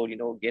that mode,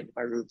 get in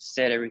my room,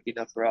 set everything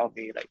up around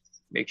me, like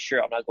make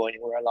sure I'm not going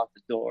anywhere. I lock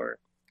the door,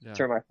 yeah.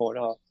 turn my phone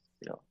off,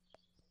 you know,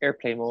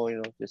 airplane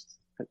mode, just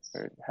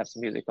or have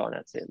some music on.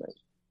 That's it. Like,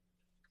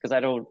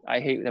 because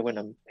I hate that when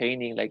I'm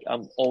painting, like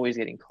I'm always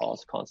getting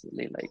calls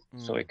constantly, like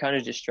so Mm. it kind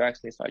of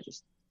distracts me. So I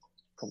just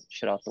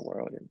shut out the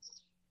world and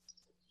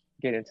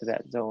get into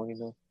that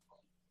zone.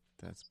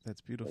 That's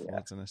But beautiful. yeah,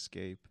 It's an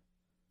escape.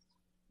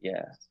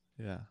 yeah.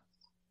 Yeah.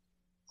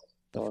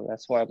 So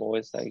that's why I'm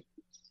always like,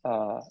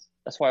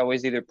 that's why I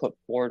always either put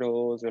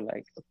portals or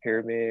like a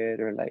pyramid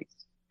or like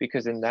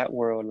because in that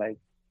world, like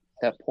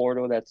that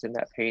portal that's in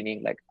that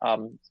painting, like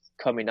I'm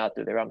coming out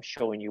through there. I'm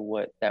showing you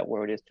what that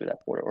world is through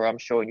that portal, or I'm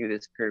showing you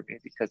this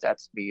pyramid because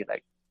that's me.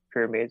 Like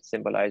pyramid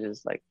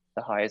symbolizes like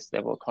the highest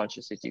level of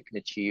consciousness you can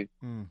achieve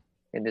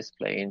in this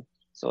plane.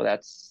 So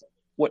that's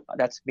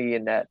me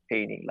in that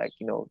painting, like,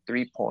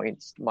 3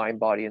 points, mind,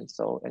 body, and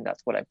soul. And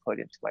that's what I put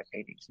into my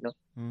paintings.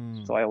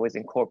 So I always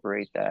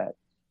incorporate that.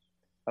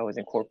 I always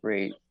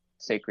incorporate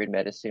sacred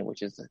medicine,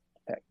 which is the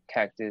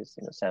cactus,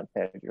 San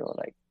Pedro,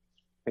 like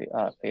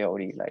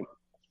peyote, like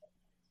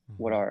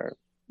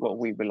what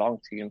we belong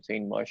to, I'm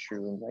saying,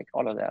 mushrooms, like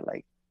all of that,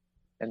 like,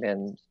 and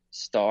then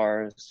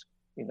stars,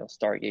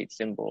 Stargate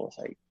symbols,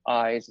 like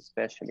eyes,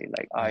 especially,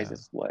 like eyes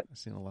is what I've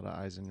seen a lot of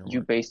eyes in your you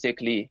work.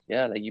 basically,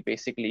 like you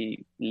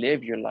basically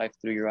live your life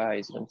through your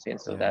eyes, I'm saying?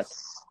 So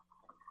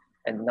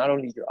and not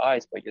only your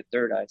eyes, but your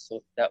third eye.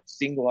 So that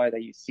single eye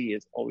that you see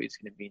is always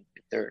going to be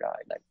your third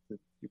eye, like your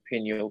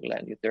pineal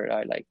gland, your third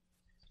eye, like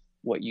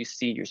what you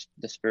see,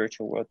 the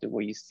spiritual world, the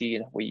way you see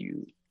and what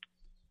you,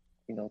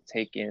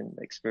 take in,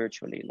 like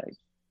spiritually, like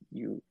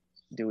you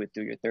do it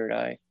through your third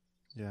eye.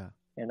 Yeah.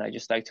 And I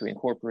just like to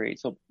incorporate.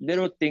 So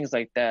little things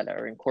like that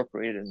are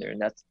incorporated in there. And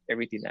that's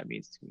everything that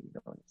means to me,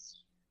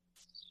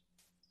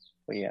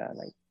 But yeah,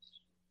 like,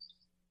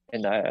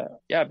 and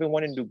I've been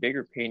wanting to do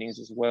bigger paintings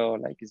as well,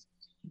 like as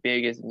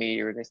big as me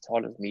or as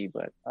tall as me,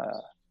 but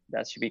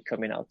that should be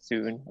coming out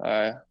soon.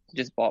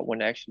 Just bought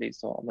one actually,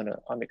 so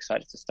I'm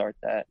excited to start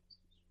that.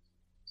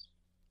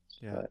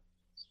 Yeah. But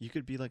you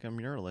could be like a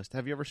muralist.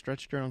 Have you ever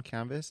stretched your own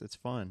canvas? It's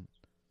fun.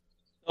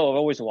 Oh, I've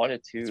always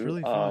wanted to. It's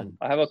really fun.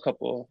 I have a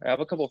couple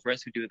of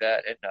friends who do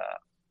that, and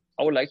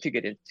I would like to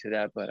get into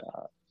that, but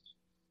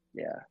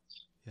yeah,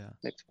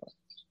 it's fun.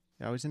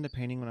 Yeah, I was into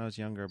painting when I was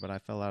younger, but I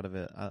fell out of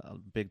it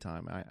big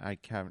time. I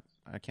can't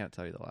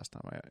tell you the last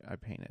time I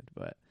painted,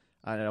 but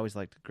I always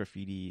liked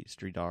graffiti,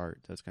 street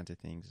art, those kinds of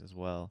things as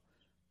well.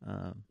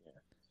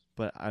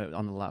 But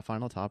on the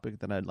final topic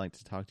that I'd like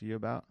to talk to you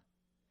about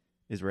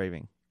is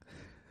raving.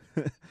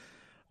 I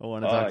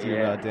want to talk to you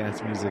about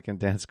dance music and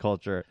dance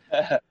culture.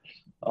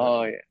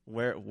 Oh yeah.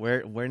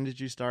 When did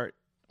you start?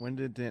 When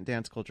did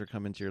dance culture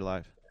come into your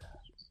life?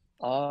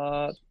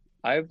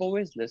 I've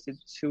always listened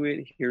to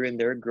it here and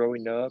there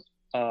growing up.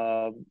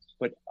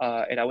 But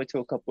and I went to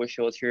a couple of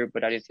shows here,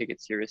 but I didn't take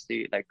it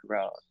seriously, like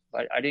around.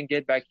 But I didn't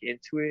get back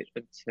into it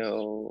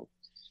until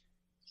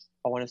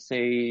I want to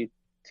say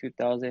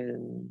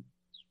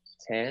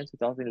 2010,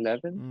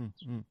 2011.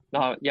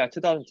 No, yeah,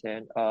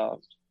 2010.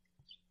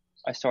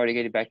 I started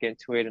getting back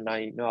into it, and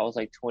I was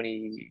like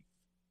 20,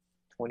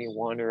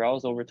 21, or I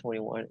was over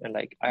 21, and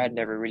like I had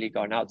never really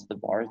gone out to the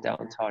bars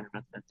downtown or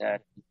nothing like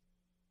that.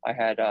 I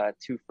had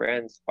two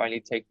friends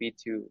finally take me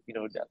to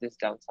this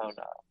downtown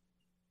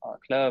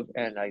club,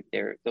 and like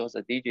there was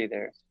a DJ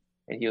there,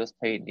 and he was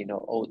playing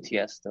old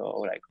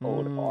Tiesto, like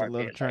old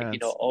Armin,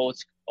 like old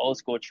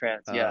school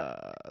trance, and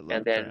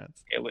then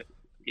trance. It was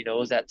it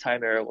was that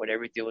time era when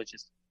everything was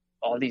just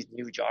all these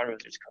new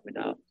genres just coming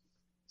out.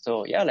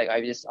 So yeah, like I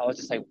was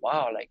just like,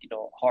 wow, like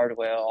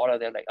Hardwell, all of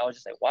them, like I was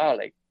just like, wow,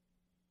 like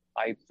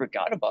I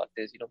forgot about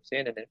this, what I'm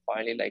saying? And then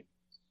finally, like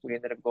I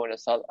ended up going to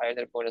South by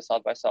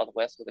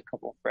Southwest with a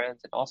couple of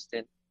friends in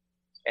Austin,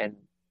 and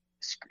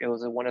it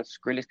was one of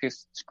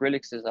Skrillex's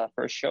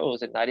first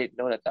shows, and I didn't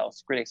know that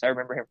was Skrillex. I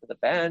remember him from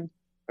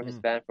his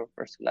band from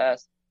First to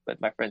Last,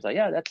 but my friends like,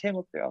 yeah, that's him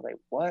up there. I was like,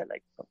 what?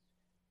 Like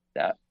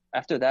that.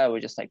 After that, it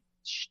was just like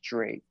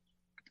straight,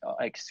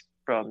 like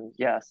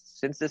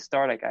since this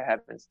start, like I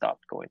haven't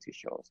stopped going to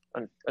shows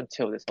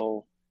until this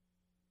whole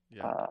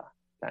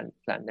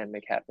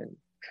pandemic happened.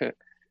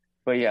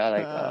 But yeah,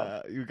 like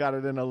you got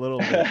it in a little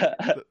bit.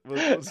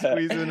 We'll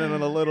squeeze it in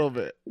a little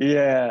bit.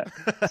 Yeah.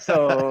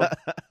 So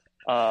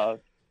I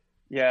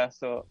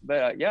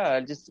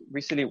just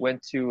recently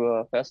went to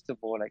a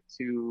festival like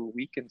 2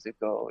 weekends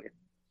ago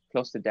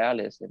close to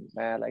Dallas, and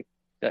man, like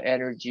the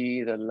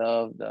energy, the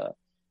love,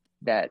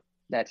 that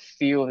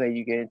feel that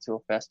you get into a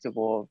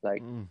festival of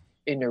like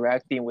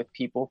interacting with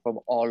people from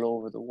all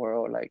over the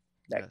world, like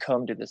that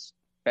come to this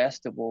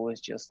festival is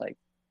just like,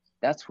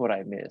 that's what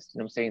I missed.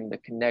 I'm saying? The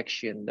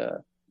connection,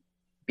 the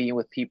being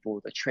with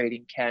people, the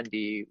trading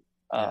candy,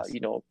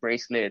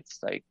 bracelets,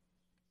 like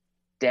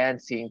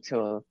dancing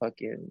till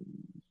fucking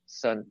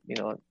sun,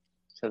 till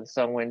the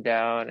sun went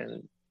down,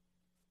 and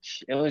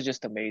it was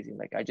just amazing.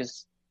 Like I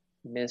just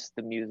missed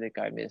the music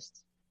I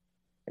missed,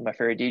 and my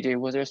favorite DJ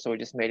was there, so it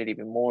just made it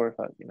even more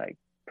fucking like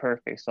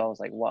perfect. So I was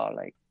like, wow,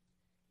 like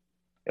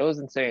it was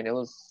insane. It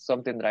was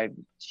something that I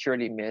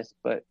surely missed,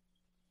 but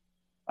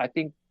I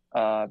think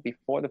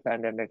before the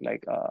pandemic,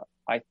 like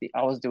I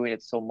was doing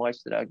it so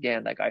much that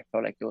again, like I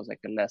felt like it was like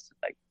a lesson,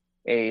 like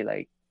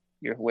like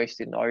you're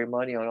wasting all your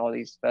money on all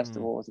these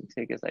festivals and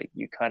tickets, like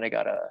you kind of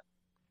gotta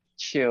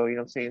chill, what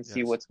I'm saying,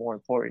 see what's more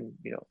important,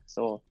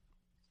 so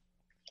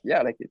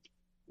yeah, like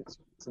it's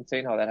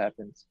insane how that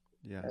happens.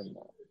 And,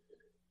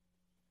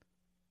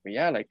 but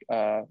yeah, like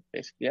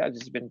basically, I've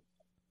just been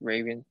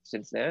raving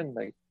since then,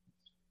 like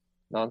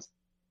non-stop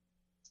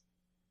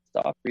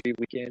every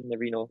weekend.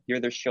 Every here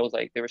there's shows,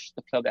 like there was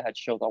the club that had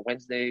shows on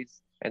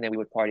Wednesdays, and then we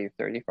would party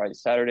Thursday, Friday,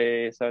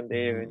 Saturday,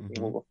 Sunday, and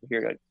Mm-hmm. we'll go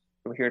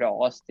from here to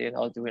Austin. I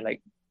was doing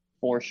like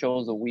 4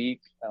 shows a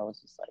week. I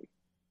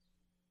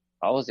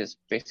was just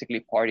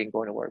basically partying,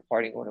 going to work,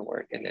 partying, going to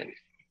work, and then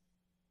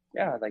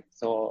yeah, like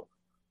so.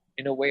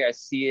 In a way, I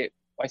see it.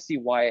 I see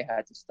why it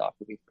had to stop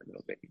for me for a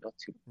little bit,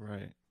 to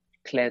Right.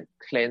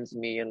 cleanse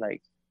me and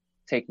like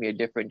take me a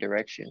different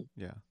direction,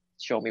 Yeah.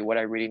 show me what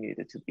I really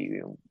needed to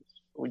be,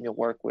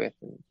 work with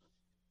and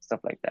stuff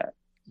like that.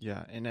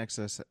 Yeah. In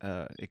excess,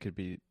 it could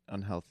be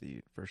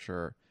unhealthy for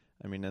sure.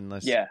 I mean,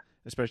 Yeah,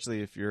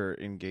 especially if you're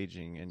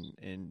engaging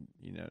in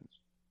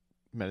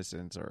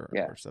medicines or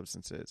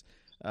substances.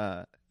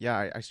 I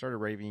started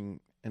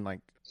raving in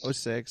like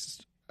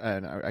 '06,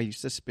 and I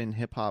used to spin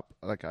hip hop.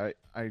 Like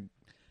I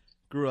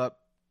grew up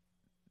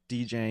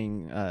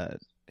DJing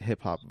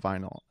hip hop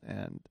vinyl,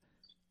 and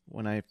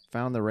when I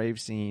found the rave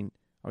scene,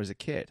 I was a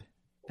kid,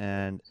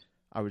 and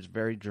I was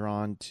very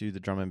drawn to the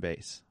drum and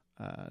bass.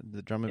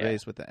 The drum and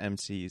bass with the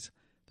MCs.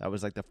 That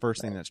was like the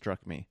first thing that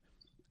struck me,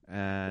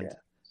 and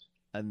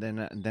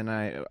then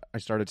I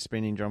started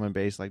spinning drum and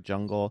bass like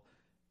jungle.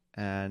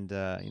 And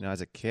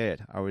as a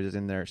kid, I was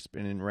in there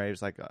spinning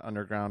raves, like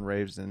underground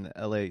raves in the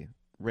LA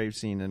rave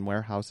scene and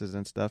warehouses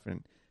and stuff,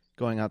 and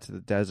going out to the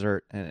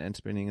desert and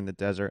spinning in the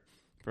desert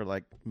for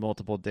like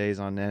multiple days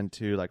on end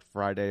too. Like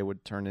Friday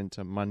would turn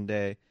into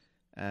Monday,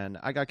 and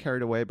I got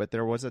carried away. But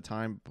there was a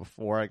time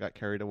before I got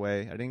carried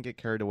away. I didn't get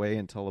carried away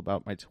until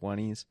about my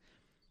 20s,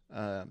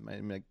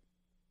 my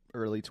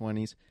early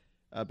 20s.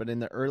 But in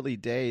the early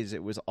days,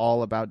 it was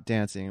all about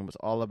dancing. It was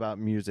all about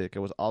music. It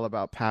was all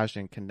about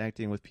passion,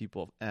 connecting with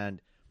people.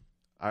 And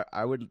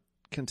I would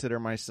consider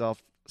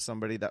myself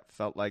somebody that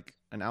felt like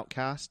an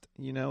outcast,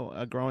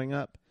 growing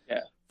up.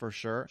 Yeah, for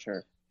sure.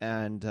 Sure.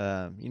 And,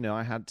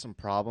 I had some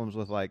problems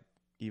with like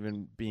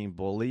even being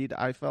bullied,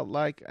 I felt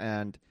like,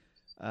 and,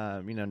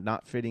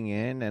 not fitting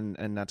in.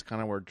 And that's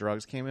kind of where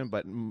drugs came in.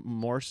 But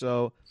more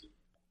so,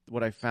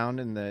 what I found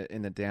in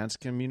the dance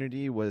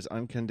community was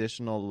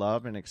unconditional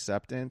love and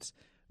acceptance,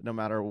 no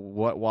matter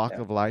what walk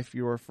of life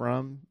you were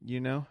from.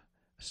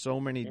 So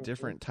many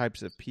different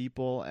types of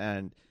people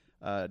and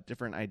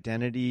different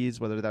identities,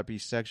 whether that be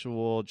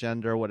sexual,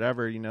 gender,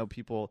 whatever.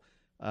 People,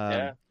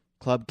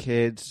 club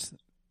kids,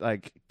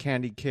 like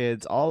candy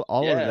kids, all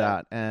of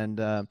that,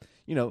 and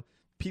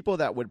people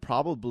that would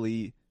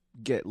probably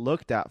get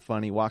looked at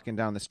funny walking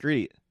down the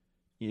street,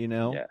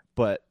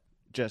 but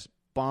just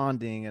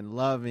bonding and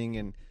loving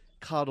and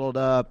cuddled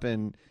up,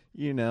 and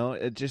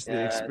it just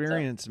the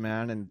experience,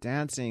 man, and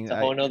dancing. It's a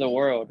whole nother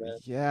world, man.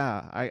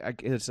 Yeah,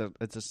 it's a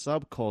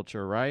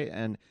subculture, right?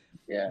 And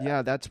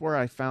that's where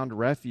I found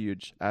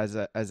refuge as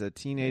a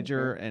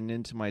teenager and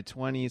into my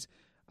 20s.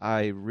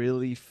 I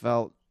really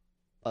felt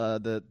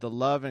the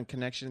love and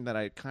connection that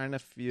I kind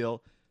of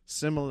feel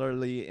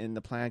similarly in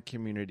the plant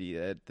community.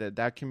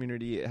 That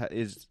community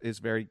is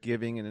very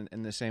giving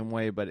in the same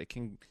way, but it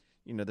can,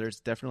 there's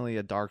definitely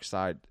a dark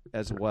side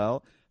as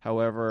well.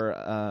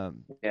 However,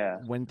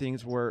 when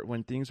things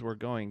were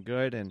going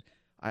good, and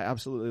I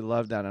absolutely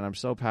love that, and I'm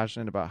so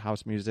passionate about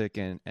house music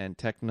and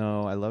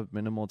techno. I love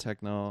minimal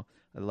techno.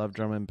 I love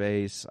drum and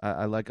bass.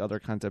 I like other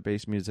kinds of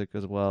bass music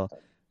as well,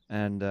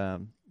 and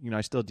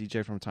I still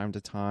DJ from time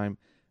to time,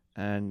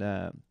 and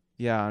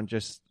I'm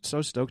just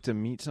so stoked to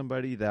meet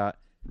somebody that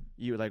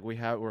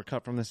we're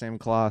cut from the same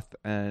cloth,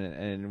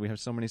 and we have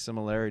so many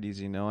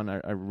similarities, and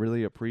I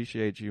really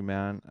appreciate you,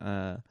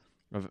 man.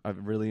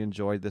 I've really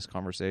enjoyed this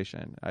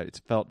conversation. It's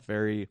felt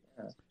very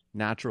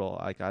natural.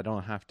 Like I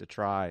don't have to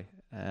try,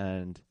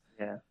 and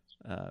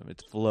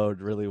it's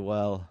flowed really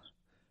well.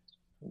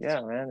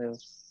 Yeah, man, it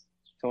was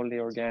totally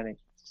organic.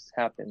 It just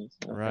happened,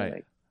 right?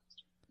 Like,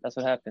 that's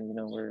what happened.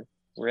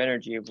 We're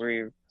energy.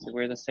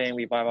 We're the same.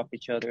 We vibe off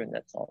each other, and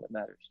that's all that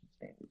matters.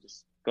 It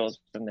just goes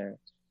from there.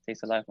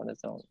 Takes a life on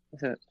its own.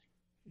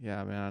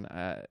 Yeah, man.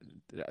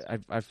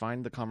 I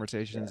find the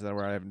conversations that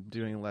where I'm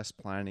doing less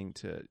planning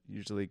to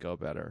usually go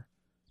better.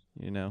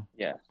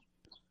 Yeah.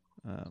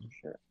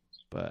 Sure.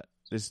 But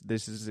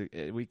this is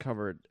we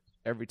covered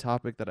every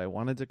topic that I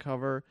wanted to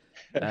cover,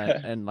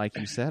 and like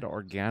you said,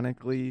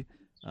 organically.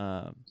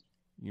 I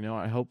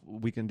hope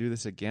we can do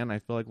this again. I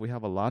feel like we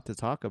have a lot to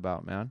talk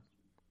about, man.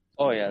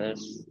 Oh yeah,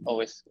 there's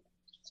always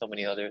so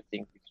many other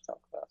things we can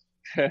talk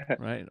about.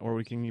 Right, or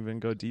we can even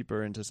go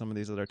deeper into some of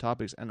these other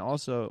topics. And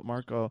also,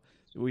 Marco,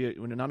 we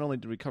not only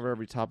did we cover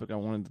every topic I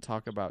wanted to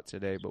talk about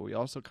today, but we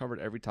also covered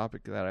every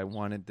topic that I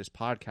wanted this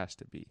podcast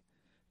to be.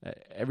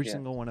 Every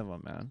single one of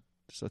them, man.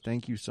 So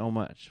thank you so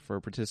much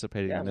for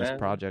participating in this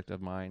project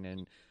of mine,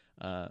 and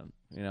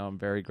I'm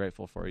very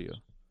grateful for you.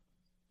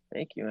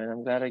 Thank you, man.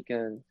 I'm glad I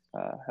could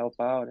help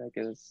out. I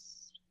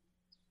guess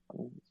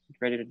I'm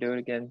ready to do it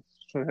again.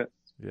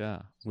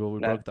 Yeah, we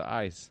broke the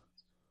ice.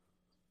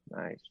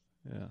 Nice.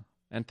 Yeah,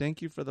 and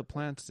thank you for the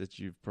plants that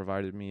you've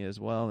provided me as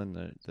well,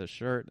 and the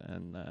shirt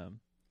and the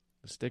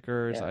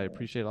stickers. I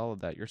appreciate all of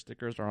that. Your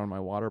stickers are on my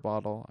water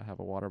bottle. I have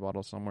a water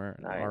bottle somewhere,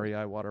 an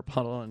REI water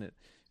bottle, and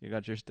you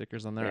got your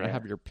stickers on there. I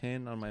have your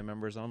pin on my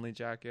members only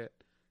jacket.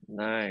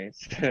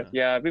 Nice. Yeah.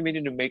 Yeah, I've been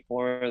meaning to make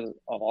more of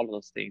all of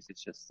those things.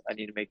 It's just I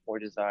need to make more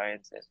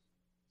designs and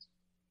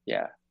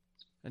yeah,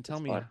 And tell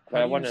it's me, fun. But how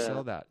I do you want sell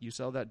to, that? You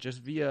sell that just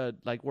via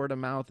like word of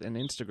mouth and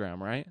Instagram,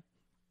 right?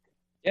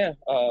 yeah,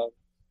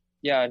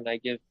 yeah, and I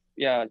give,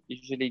 yeah,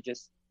 usually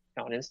just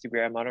on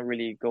Instagram. I don't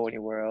really go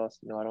anywhere else.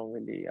 I don't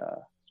really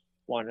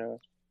want to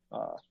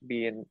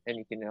be in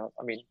anything else.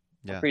 I mean,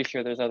 I'm Yeah. pretty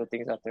sure there's other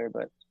things out there,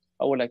 but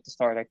I would like to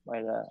start like my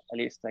at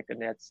least like an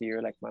Etsy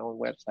or like my own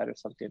website or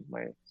something.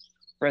 My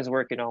friend's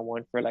working on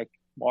one for like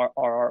our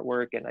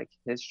artwork and like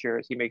his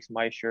shirts. He makes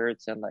my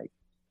shirts and like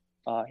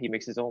he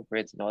makes his own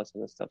prints and all this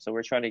other stuff. So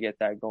we're trying to get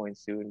that going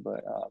soon.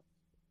 But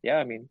yeah,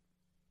 I mean,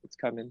 it's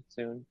coming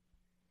soon.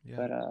 Yeah.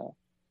 But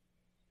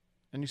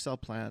And you sell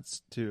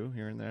plants too,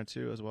 here and there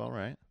too, as well,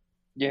 right?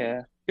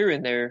 yeah, here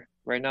and there.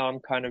 Right now, I'm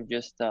kind of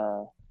just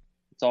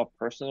it's all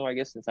personal, I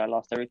guess, since I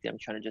lost everything. I'm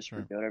trying to just Sure.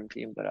 rebuild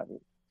everything. But I mean,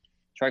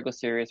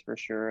 Trichocereus for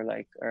sure,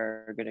 like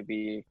are gonna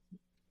be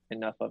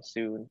enough of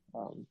soon.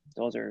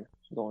 Those are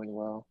going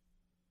well,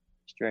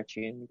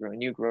 stretching, growing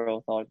new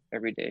growth all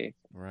every day.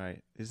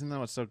 Right. Isn't that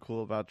what's so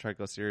cool about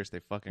Trichocereus? They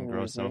fucking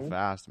grow so Hmm.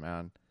 fast,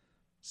 man. I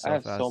So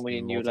have so fast many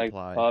and new like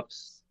multiply.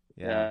 pups.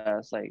 Yeah. Yeah,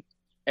 it's like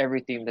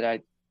everything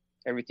that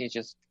everything's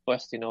just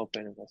busting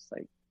open. And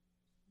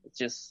it's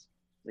just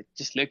like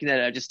just looking at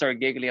it, I just start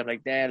giggling. I'm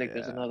like, Dad, like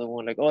there's Yeah. another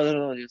one. Like, oh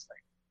no, just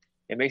like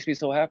it makes me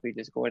so happy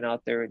just going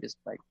out there and just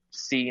like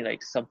seeing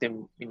like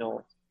something,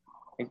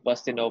 like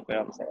busting open.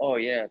 I'm just like, oh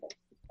yeah, like,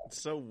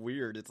 It's so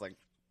weird. It's like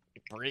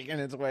breaking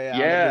its way out of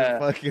this yeah.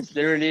 fucking It's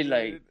literally thing,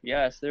 like, dude.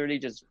 yeah, it's literally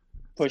just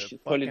It's a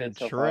pulling fucking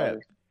itself trip.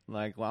 out.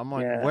 Like, well, I'm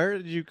like, Yeah, where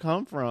did you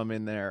come from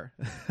in there?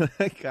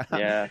 Like,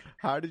 yeah,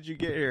 how did you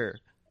get here?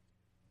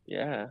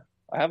 yeah.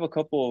 I have a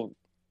couple.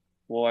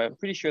 Well, I'm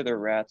pretty sure they're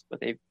rats, but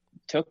they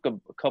took a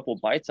couple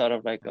bites out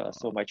of like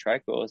some of my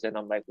trichos, and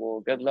I'm like, well,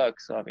 good luck.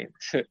 So I mean,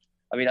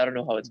 I don't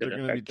know how it's They're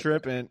gonna gonna be affect them or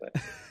tripping. anything,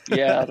 but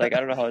yeah, I was like, I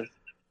don't know how,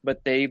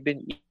 but they've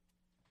been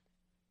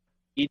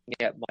eating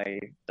at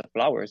the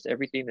flowers,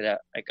 everything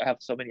that like I have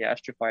so many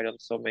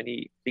astrophytums, so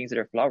many things that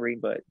are flowering,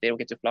 but they don't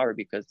get to flower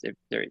because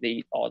they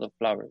eat all the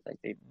flowers, like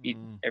they eat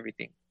Mm.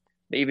 everything.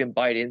 They even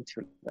bite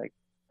into them.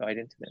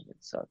 It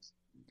sucks.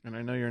 And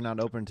I know you're not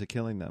open to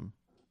killing them.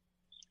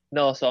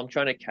 No, so I'm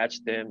trying to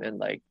catch them and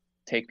like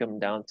take them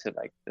down to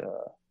like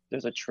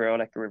there's a trail,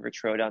 like a river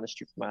trail down the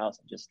street from my house,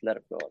 and just let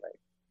them go. Like,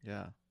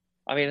 Yeah.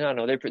 I mean, I don't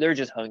know, they're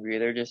just hungry.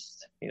 They're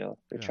just, they're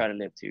Yeah. trying to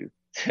live too.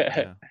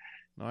 Yeah.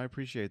 No, I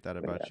appreciate that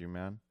But about you,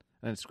 man.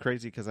 And it's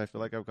crazy because I feel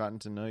like I've gotten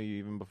to know you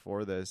even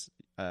before this.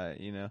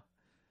 yeah.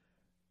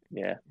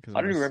 Because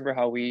I don't even remember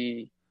how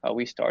we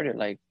started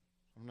like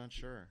I'm not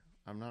sure.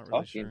 I'm not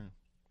really talking. sure.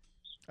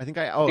 I think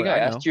I I know.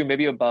 asked you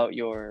maybe about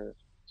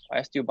I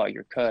asked you about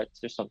your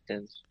cuts or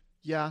something.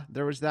 Yeah,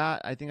 there was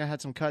that. I think I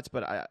had some cuts,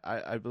 but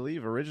I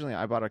believe originally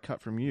I bought a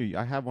cut from you.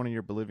 I have one of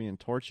your Bolivian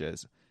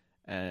torches,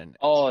 and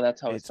Oh,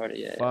 that's how it it's started.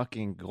 Yeah,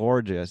 fucking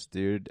gorgeous,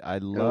 dude. I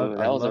Ooh,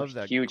 that was a love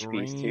that huge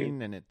piece too.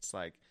 green, and it's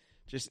like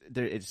just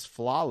there. It's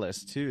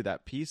flawless too.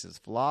 That piece is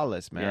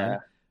flawless, man.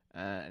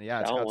 And yeah,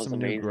 That it's one got was some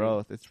new amazing.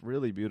 growth. It's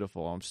really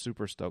beautiful. I'm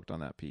super stoked on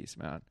that piece,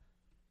 man.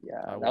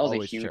 Yeah, I will that was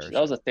always cherish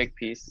that was it. a thick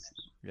piece.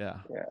 Yeah,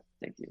 Yeah,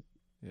 thank you.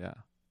 yeah.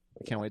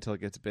 I can't wait till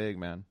it gets big,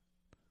 man.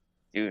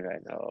 Dude, I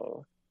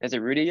know. Is it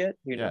rooted yet?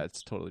 Yeah,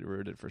 it's totally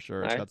rooted for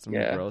sure. It's Nice. got some new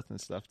Yeah. growth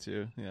and stuff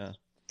too. Yeah.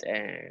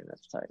 Dang,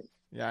 that's tight.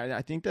 Yeah,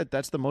 I think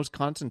that's the most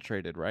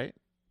concentrated, right?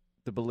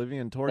 The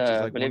Bolivian torch is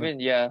like But one of, even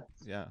yeah,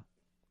 yeah,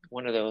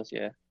 one of those.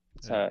 Yeah,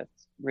 yeah,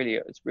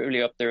 it's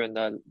really up there in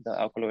the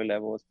alkaloid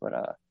levels.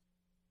 But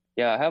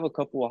yeah, I have a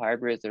couple of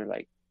hybrids that are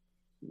like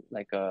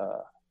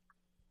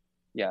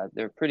yeah,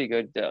 they're pretty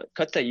good. The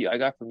cuts that I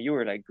got from you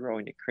are like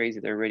growing it crazy.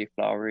 They're already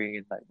flowering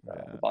and like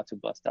yeah, about to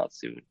bust out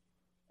soon,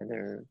 and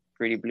they're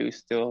pretty blue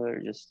still.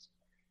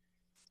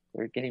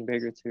 They're getting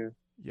bigger too.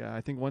 yeah.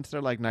 I think once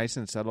they're like nice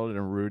and settled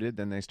and rooted,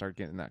 then they start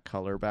getting that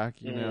color back.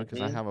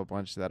 Because I Hmm. have a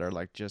bunch that are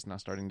like just now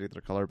starting to get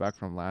their color back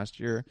from last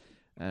year,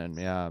 and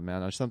yeah,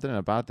 man, there's something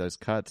about those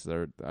cuts.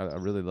 I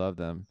really love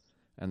them,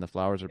 and the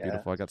flowers are Yeah,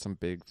 beautiful. I got some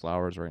big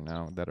flowers right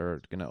now that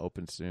are gonna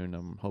open soon.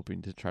 I'm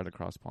hoping to try to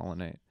cross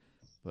pollinate,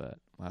 but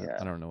yeah,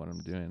 I don't know what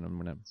I'm doing. I'm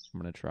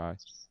gonna try.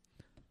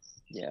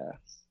 yeah,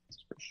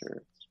 for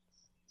sure.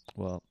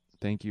 Well,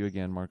 thank you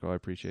again, Marco. I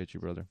appreciate you,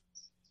 brother.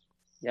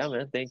 Yeah,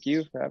 man. Thank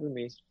you for having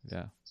me.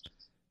 Yeah.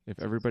 If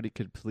everybody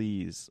could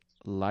please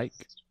like,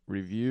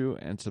 review,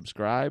 and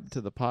subscribe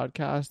to the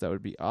podcast, that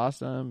would be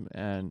awesome.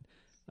 And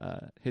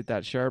hit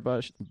that share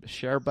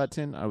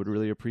button. I would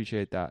really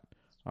appreciate that.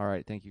 All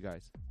right. Thank you,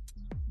 guys.